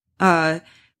now.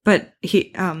 But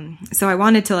so I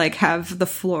wanted to like have the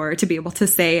floor to be able to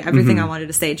say everything I wanted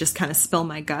to say, just kind of spill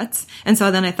my guts. And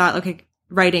so then I thought, okay,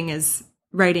 writing is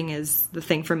the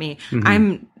thing for me.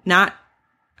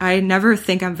 I never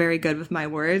think I'm very good with my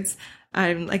words.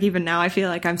 I'm like, even now I feel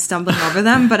like I'm stumbling over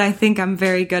them, but I think I'm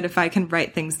very good if I can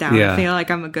write things down. I feel like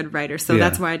I'm a good writer. So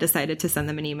that's why I decided to send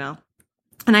them an email.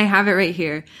 And I have it right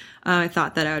here. I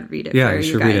thought that I would read it for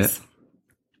you guys. Read it.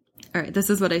 All right. This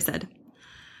is what I said.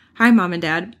 Hi, Mom and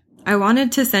Dad. I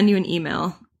wanted to send you an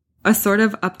email, a sort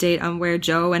of update on where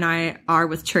Joe and I are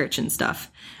with church and stuff.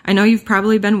 I know you've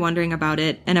probably been wondering about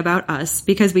it and about us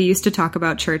because we used to talk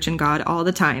about church and God all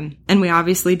the time, and we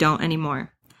obviously don't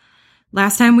anymore.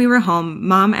 Last time we were home,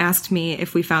 Mom asked me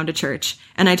if we found a church,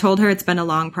 and I told her it's been a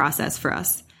long process for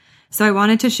us. So I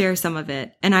wanted to share some of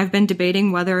it, and I've been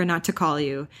debating whether or not to call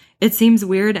you. It seems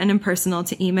weird and impersonal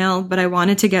to email, but I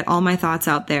wanted to get all my thoughts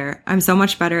out there. I'm so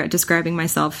much better at describing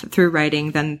myself through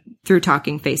writing than through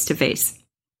talking face to face.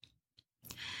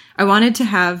 I wanted to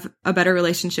have a better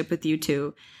relationship with you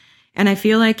too, and I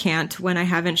feel I can't when I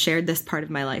haven't shared this part of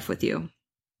my life with you.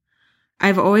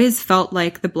 I've always felt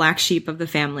like the black sheep of the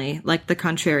family, like the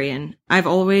contrarian. I've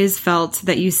always felt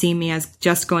that you see me as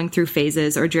just going through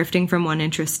phases or drifting from one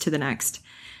interest to the next.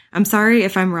 I'm sorry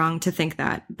if I'm wrong to think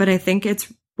that, but I think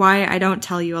it's why I don't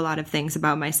tell you a lot of things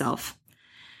about myself.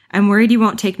 I'm worried you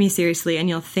won't take me seriously and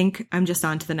you'll think I'm just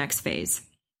on to the next phase.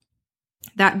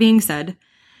 That being said,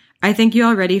 I think you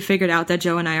already figured out that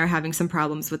Joe and I are having some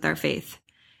problems with our faith.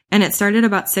 And it started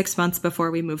about 6 months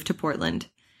before we moved to Portland.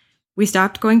 We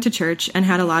stopped going to church and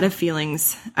had a lot of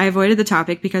feelings. I avoided the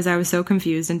topic because I was so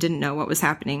confused and didn't know what was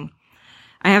happening.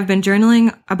 I have been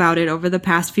journaling about it over the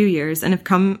past few years and have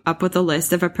come up with a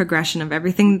list of a progression of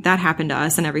everything that happened to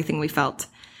us and everything we felt.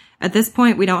 At this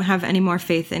point, we don't have any more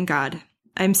faith in God.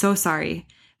 I'm so sorry.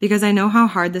 because I know how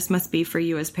hard this must be for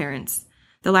you as parents.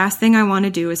 The last thing I want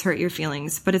to do is hurt your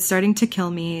feelings, but it's starting to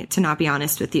kill me to not be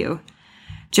honest with you.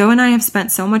 Joe and I have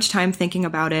spent so much time thinking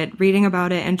about it, reading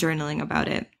about it, and journaling about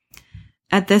it.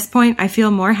 At this point, I feel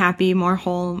more happy, more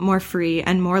whole, more free,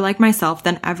 and more like myself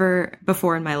than ever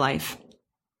before in my life.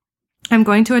 I'm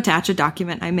going to attach a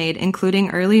document I made,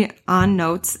 including early on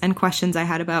notes and questions I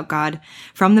had about God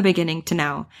from the beginning to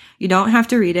now. You don't have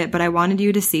to read it, but I wanted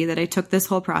you to see that I took this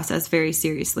whole process very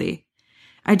seriously.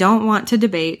 I don't want to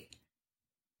debate,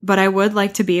 but I would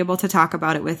like to be able to talk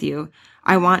about it with you.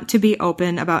 I want to be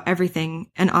open about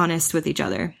everything and honest with each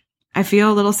other. I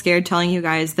feel a little scared telling you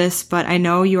guys this, but I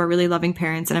know you are really loving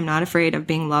parents, and I'm not afraid of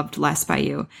being loved less by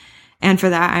you. And for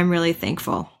that, I'm really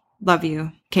thankful. Love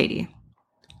you, Katie.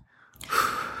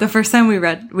 The first time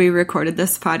we recorded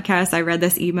this podcast, I read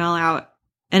this email out,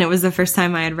 and it was the first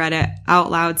time I had read it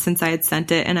out loud since I had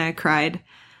sent it, and I cried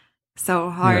so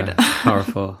hard. Yeah,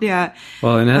 powerful. Yeah.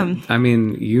 Well, and I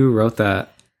mean, you wrote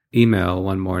that email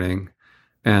one morning,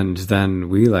 and then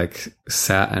we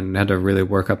sat and had to really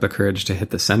work up the courage to hit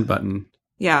the send button.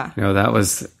 Yeah. That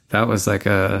was like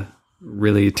a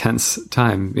really tense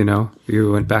time.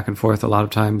 You went back and forth a lot of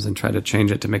times and tried to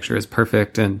change it to make sure it's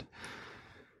perfect. And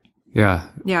yeah.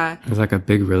 It was like a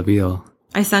big reveal.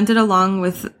 I sent it along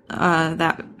with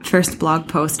that first blog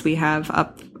post we have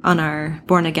up on our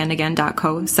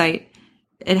bornagainagain.co site.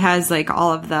 It has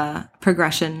all of the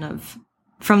progression of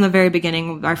from the very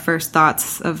beginning, our first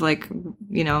thoughts of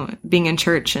being in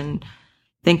church and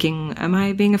thinking, am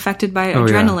I being affected by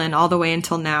adrenaline, all the way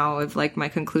until now of my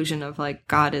conclusion of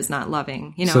God is not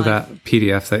loving, So that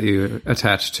PDF that you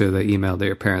attached to the email to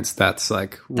your parents, that's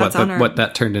what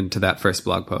that turned into that first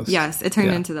blog post. Yes, it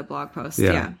turned into the blog post.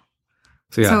 Yeah.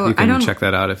 So you can check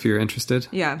that out if you're interested.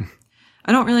 Yeah.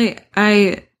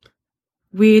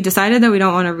 We decided that we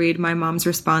don't want to read my mom's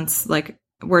response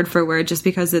word for word, just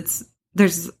because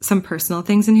there's some personal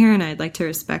things in here and I'd like to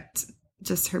respect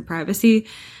just her privacy.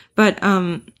 But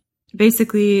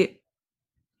basically,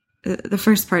 the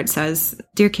first part says,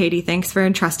 Dear Katie, thanks for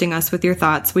entrusting us with your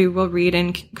thoughts. We will read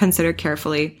and consider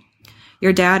carefully.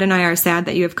 Your dad and I are sad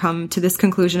that you have come to this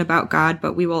conclusion about God,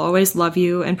 but we will always love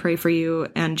you and pray for you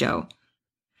and Joe.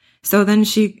 So then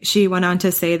she went on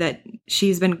to say that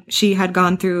she had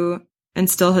gone through and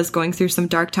still is going through some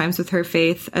dark times with her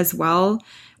faith as well,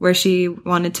 where she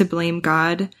wanted to blame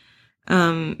God.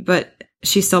 But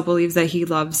she still believes that he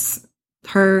loves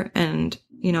her, and,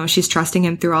 she's trusting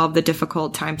him through all of the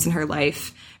difficult times in her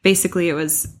life. Basically, it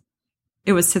was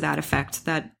to that effect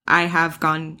that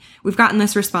we've gotten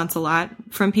this response a lot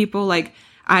from people.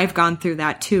 I've gone through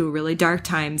that too, really dark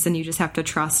times, and you just have to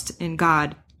trust in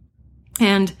God.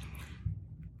 And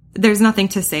there's nothing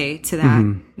to say to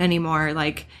that anymore.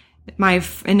 My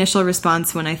initial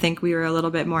response when I think we were a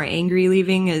little bit more angry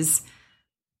leaving is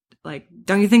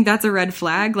don't you think that's a red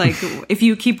flag? If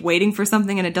you keep waiting for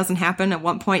something and it doesn't happen, at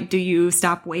what point do you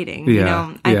stop waiting?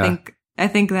 Yeah. I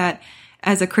think that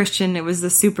as a Christian, it was a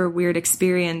super weird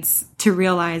experience to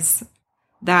realize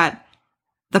that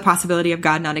the possibility of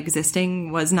God not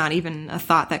existing was not even a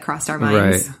thought that crossed our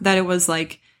minds. Right. That it was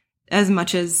as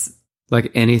much as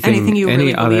anything you really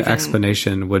any other believe in.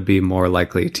 Explanation would be more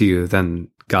likely to you than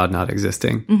God not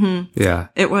existing. Mm-hmm. Yeah.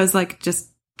 It was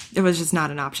it was just not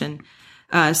an option.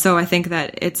 So I think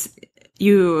that I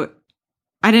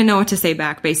didn't know what to say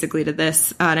back basically to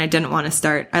this. And I didn't want to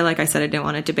start. I didn't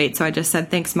want to debate. So I just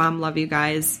said, thanks, Mom. Love you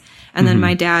guys. And then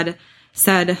my dad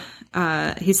said,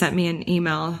 he sent me an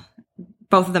email.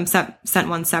 Both of them sent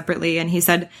one separately. And he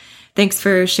said, thanks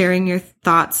for sharing your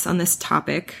thoughts on this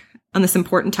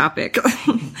important topic.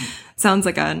 Sounds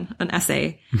like an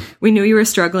essay. We knew you were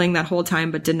struggling that whole time,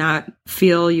 but did not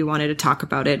feel you wanted to talk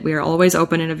about it. We are always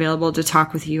open and available to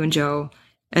talk with you and Joe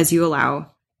as you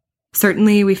allow.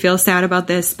 Certainly, we feel sad about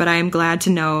this, but I am glad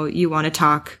to know you want to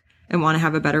talk and want to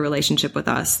have a better relationship with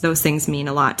us. Those things mean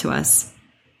a lot to us.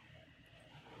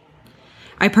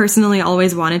 I personally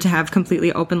always wanted to have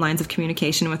completely open lines of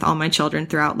communication with all my children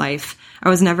throughout life. I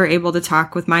was never able to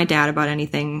talk with my dad about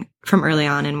anything from early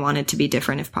on and wanted to be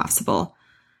different if possible.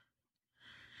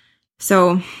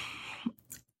 So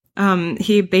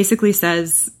he basically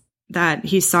says that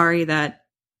he's sorry that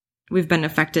we've been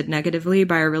affected negatively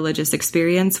by a religious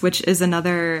experience, which is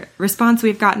another response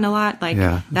we've gotten a lot.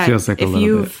 That feels like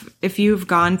if you've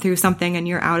gone through something and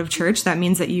you're out of church, that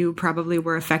means that you probably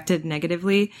were affected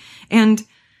negatively. And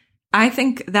I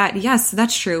think that, yes,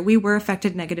 that's true. We were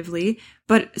affected negatively,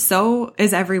 but so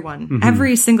is everyone. Mm-hmm.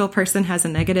 Every single person has a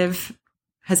negative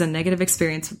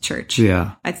experience with church.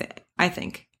 Yeah. I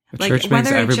think. A church makes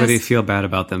everybody feel bad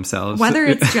about themselves. Whether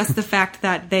it's just the fact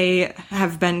that they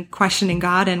have been questioning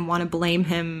God and want to blame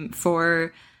him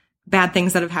for bad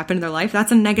things that have happened in their life,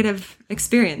 that's a negative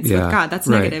experience with God. That's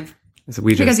negative. So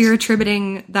because you're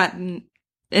attributing that, in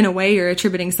a way, you're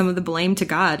attributing some of the blame to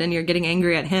God and you're getting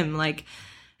angry at him. Like,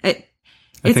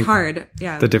 it's hard.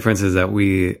 Yeah. The difference is that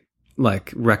we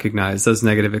like recognize those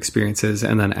negative experiences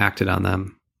and then acted on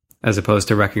them, as opposed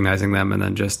to recognizing them and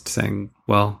then just saying,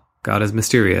 well, God is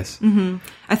mysterious. Mm-hmm.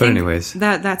 I think anyways,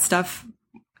 that stuff,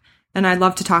 and I'd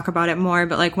love to talk about it more,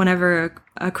 but like whenever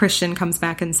a Christian comes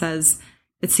back and says,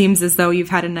 it seems as though you've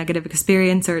had a negative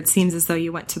experience, or it seems as though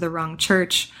you went to the wrong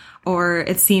church, or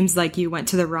it seems like you went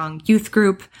to the wrong youth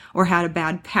group or had a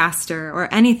bad pastor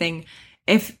or anything.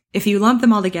 If you lump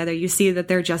them all together, you see that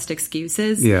they're just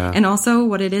excuses. Yeah. And also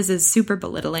what it is super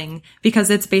belittling, because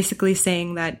it's basically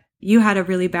saying that you had a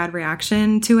really bad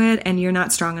reaction to it and you're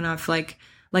not strong enough. Like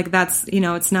that's,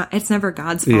 it's never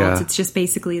God's fault. Yeah. It's just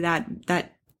basically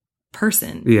that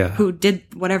person yeah. who did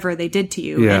whatever they did to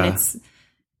you. Yeah. And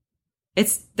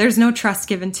there's no trust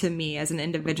given to me as an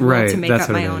individual to make up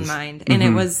my own mind.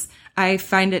 And I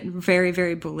find it very,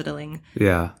 very belittling.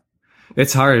 Yeah.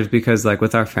 It's hard because like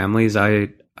with our families, I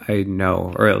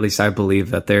know, or at least I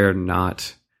believe that they're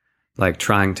not like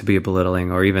trying to be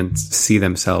belittling or even see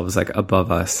themselves like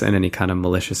above us in any kind of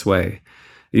malicious way.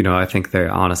 I think they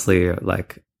honestly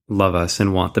like love us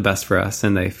and want the best for us.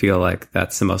 And they feel like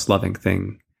that's the most loving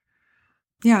thing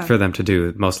for them to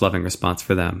do, most loving response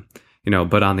for them.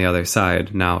 But on the other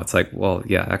side, now it's like, well,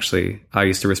 yeah, actually, I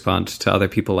used to respond to other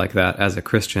people like that as a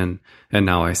Christian. And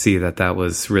now I see that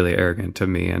was really arrogant of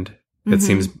me. And it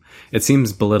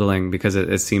seems belittling because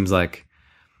it seems like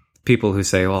people who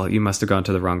say, well, you must have gone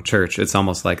to the wrong church. It's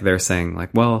almost like they're saying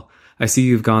like, well, I see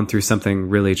you've gone through something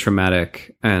really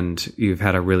traumatic and you've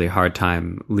had a really hard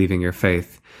time leaving your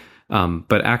faith.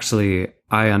 But actually,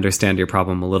 I understand your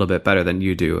problem a little bit better than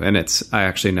you do. And I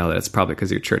actually know that it's probably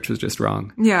because your church was just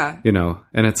wrong. Yeah.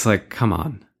 And it's like, come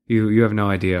on, you have no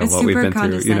idea what we've been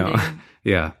through,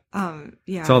 Yeah.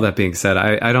 Yeah. So all that being said,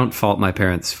 I don't fault my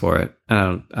parents for it.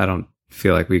 And I don't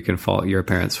feel like we can fault your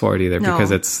parents for it either,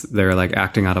 because they're like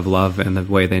acting out of love and the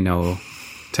way they know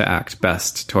to act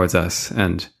best towards us.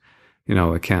 And,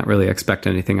 we can't really expect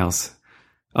anything else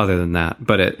other than that.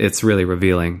 But it's really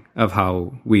revealing of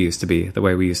how we used to be, the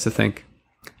way we used to think.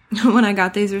 When I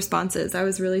got these responses, I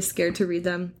was really scared to read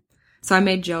them. So I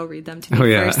made Joe read them to me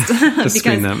first. Just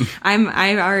screen them.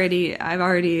 I already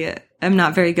am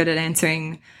not very good at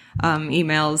answering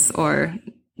emails or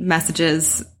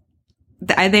messages.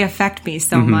 They affect me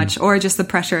so much, or just the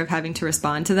pressure of having to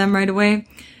respond to them right away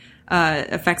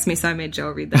affects me. So I made Joe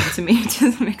read them to me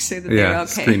to make sure that they're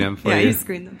okay. Screen them for you. Yeah, he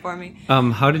screened them for me.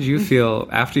 How did you feel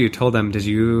after you told them? Did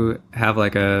you have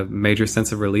like a major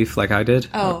sense of relief like I did?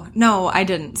 Oh, no, I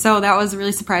didn't. So that was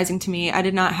really surprising to me. I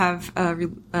did not have I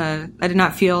did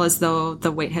not feel as though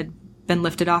the weight had been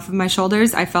lifted off of my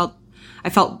shoulders. I felt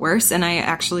worse, and I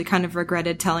actually kind of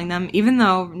regretted telling them, even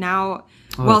though now,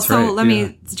 let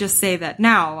me just say that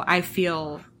now I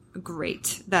feel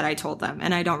great that I told them,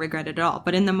 and I don't regret it at all.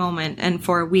 But in the moment, and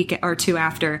for a week or two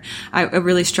after, I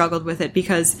really struggled with it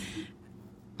because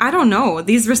I don't know,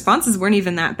 these responses weren't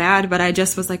even that bad, but I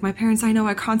just was like, my parents, I know,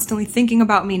 are constantly thinking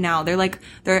about me now.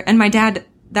 And my dad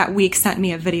that week sent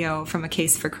me a video from A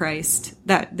Case for Christ,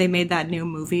 that they made that new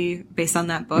movie based on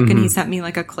that book. And he sent me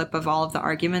like a clip of all of the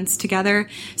arguments together.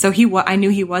 So I knew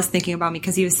he was thinking about me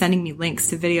because he was sending me links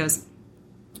to videos,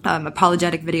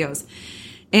 apologetic videos.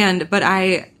 But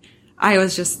I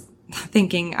was just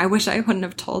thinking, I wish I wouldn't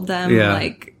have told them.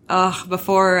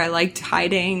 Before I liked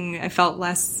hiding, I felt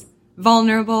less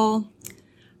vulnerable.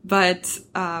 But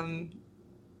I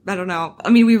don't know. I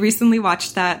mean, we recently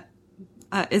watched that.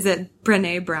 Is it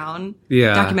Brené Brown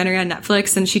documentary on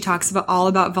Netflix? And she talks all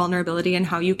about vulnerability and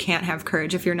how you can't have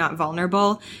courage if you're not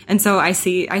vulnerable. And so I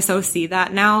see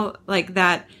that now, like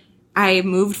that. I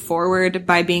moved forward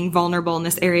by being vulnerable in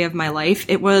this area of my life.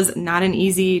 It was not an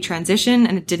easy transition,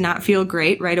 and it did not feel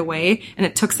great right away. And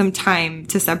it took some time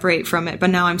to separate from it.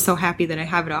 But now I'm so happy that I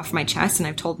have it off my chest, and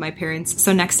I've told my parents.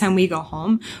 So next time we go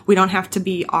home, we don't have to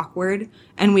be awkward,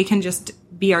 and we can just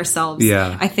be ourselves.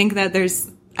 Yeah. I think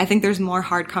there's more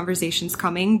hard conversations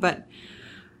coming,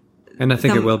 and I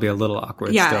think it will be a little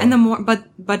awkward. Yeah. Still. And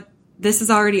but this is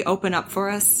already open up for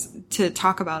us to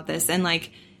talk about this. And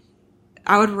like,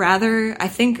 I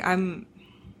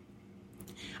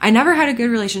never had a good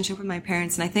relationship with my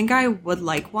parents, and I think I would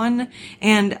like one.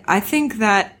 And I think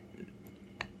that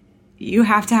you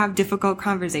have to have difficult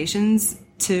conversations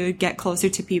to get closer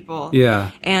to people. Yeah.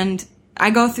 And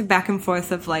I go through back and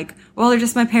forth of like, well, they're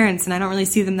just my parents and I don't really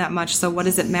see them that much, so what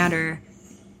does it matter?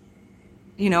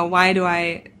 why do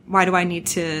I need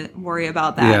to worry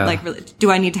about that? Yeah. Like,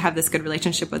 do I need to have this good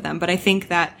relationship with them? But I think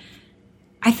that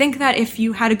if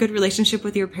you had a good relationship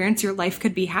with your parents, your life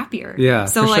could be happier. Yeah.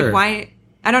 So for like, sure. why,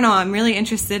 I don't know. I'm really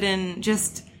interested in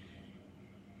just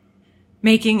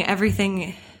making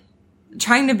everything,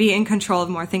 trying to be in control of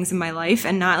more things in my life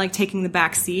and not like taking the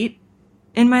back seat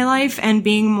in my life, and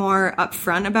being more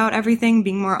upfront about everything,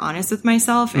 being more honest with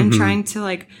myself, and trying to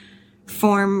like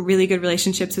form really good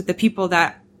relationships with the people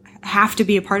that have to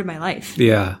be a part of my life.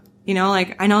 Yeah.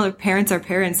 Like, I know that parents are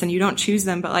parents and you don't choose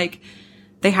them, but like,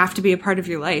 they have to be a part of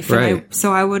your life. Right. And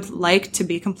so I would like to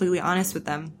be completely honest with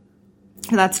them.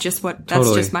 That's just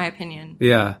my opinion.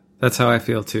 Yeah. That's how I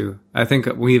feel too. I think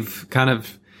we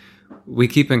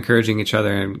keep encouraging each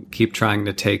other and keep trying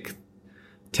to take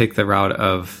the route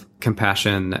of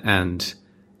compassion and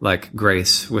like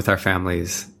grace with our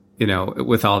families,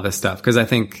 with all this stuff. Cause I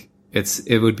think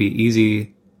it would be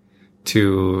easy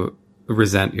to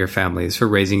resent your families for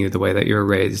raising you the way that you were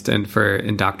raised and for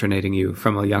indoctrinating you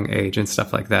from a young age and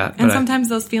stuff like that. And sometimes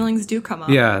those feelings do come up.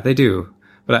 Yeah, they do.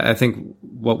 But I think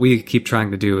what we keep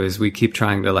trying to do is we keep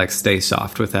trying to like stay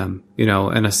soft with them,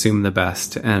 and assume the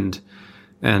best and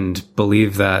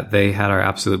believe that they had our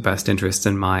absolute best interests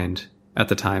in mind at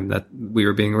the time that we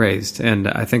were being raised. And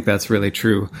I think that's really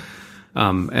true.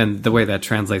 And the way that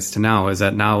translates to now is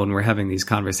that now when we're having these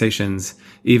conversations,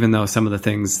 even though some of the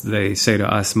things they say to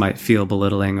us might feel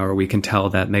belittling, or we can tell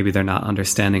that maybe they're not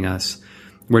understanding us,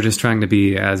 we're just trying to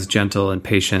be as gentle and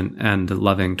patient and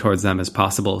loving towards them as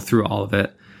possible through all of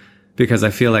it. Because I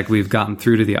feel like we've gotten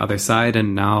through to the other side,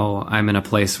 and now I'm in a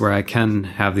place where I can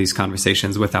have these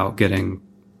conversations without getting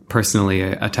personally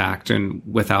attacked and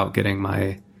without getting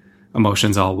my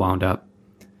emotions all wound up.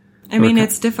 I mean,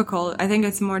 it's difficult. I think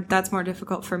that's more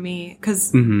difficult for me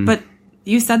but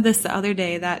you said this the other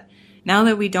day that now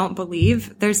that we don't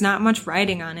believe, there's not much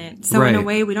writing on it. So in a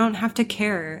way, we don't have to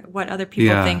care what other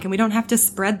people think, and we don't have to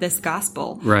spread this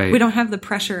gospel. Right. We don't have the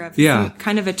pressure of some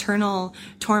kind of eternal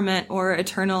torment or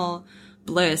eternal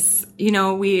bliss.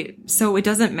 So it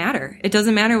doesn't matter. It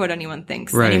doesn't matter what anyone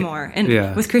thinks anymore.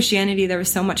 And with Christianity, there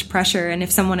was so much pressure. And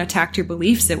if someone attacked your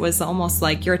beliefs, it was almost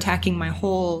like you're attacking my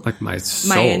whole, like my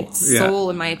soul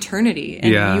and my eternity.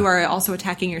 And you are also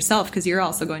attacking yourself, because you're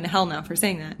also going to hell now for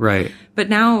saying that. Right. But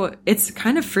now it's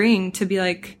kind of freeing to be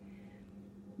like,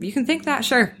 you can think that,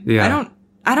 sure. Yeah.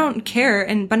 I don't care.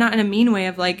 But not in a mean way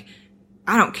of like,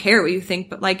 I don't care what you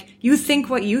think, but like, you think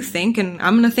what you think, and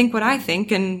I'm going to think what I think,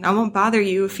 and I won't bother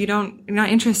you if you're not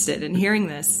interested in hearing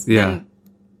this. Yeah. Then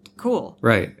cool.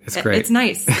 Right. It's great. It's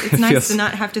nice. It's nice to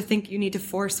not have to think you need to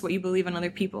force what you believe on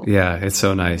other people. Yeah. It's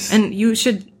so nice. And you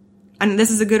should, and this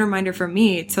is a good reminder for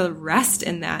me to rest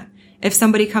in that. If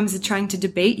somebody comes to trying to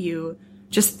debate you,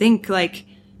 just think like,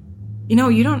 you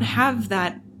don't have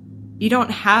that,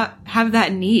 have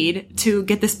that need to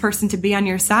get this person to be on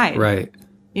your side. Right.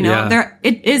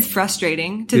 It is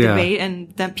frustrating to debate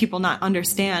and that people not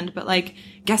understand, but like,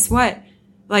 guess what?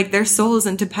 Like, their soul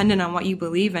isn't dependent on what you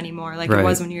believe anymore, like it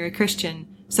was when you were a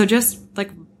Christian. So just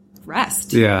like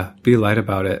rest. Yeah. Be light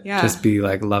about it. Yeah. Just be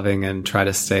like loving and try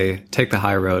to take the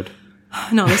high road.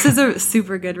 No, this is a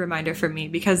super good reminder for me,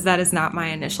 because that is not my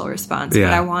initial response,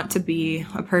 but I want to be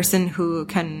a person who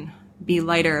can be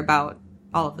lighter about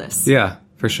all of this. Yeah,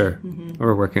 for sure.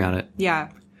 We're working on it.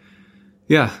 Yeah.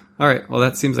 Yeah. All right. Well,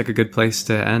 that seems like a good place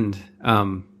to end.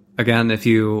 Again, if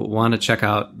you want to check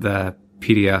out the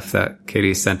PDF that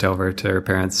Katie sent over to her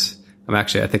parents, I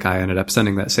think I ended up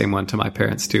sending that same one to my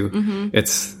parents too.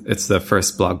 It's the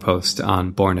first blog post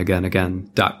on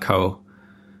bornagainagain.co.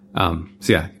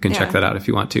 So you can check that out if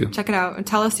you want to. Check it out and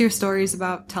tell us your stories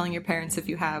about telling your parents if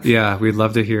you have. Yeah. We'd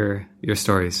love to hear your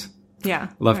stories. Yeah.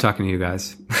 Love talking to you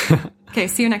guys. Okay.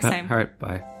 See you next time. All right.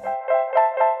 Bye.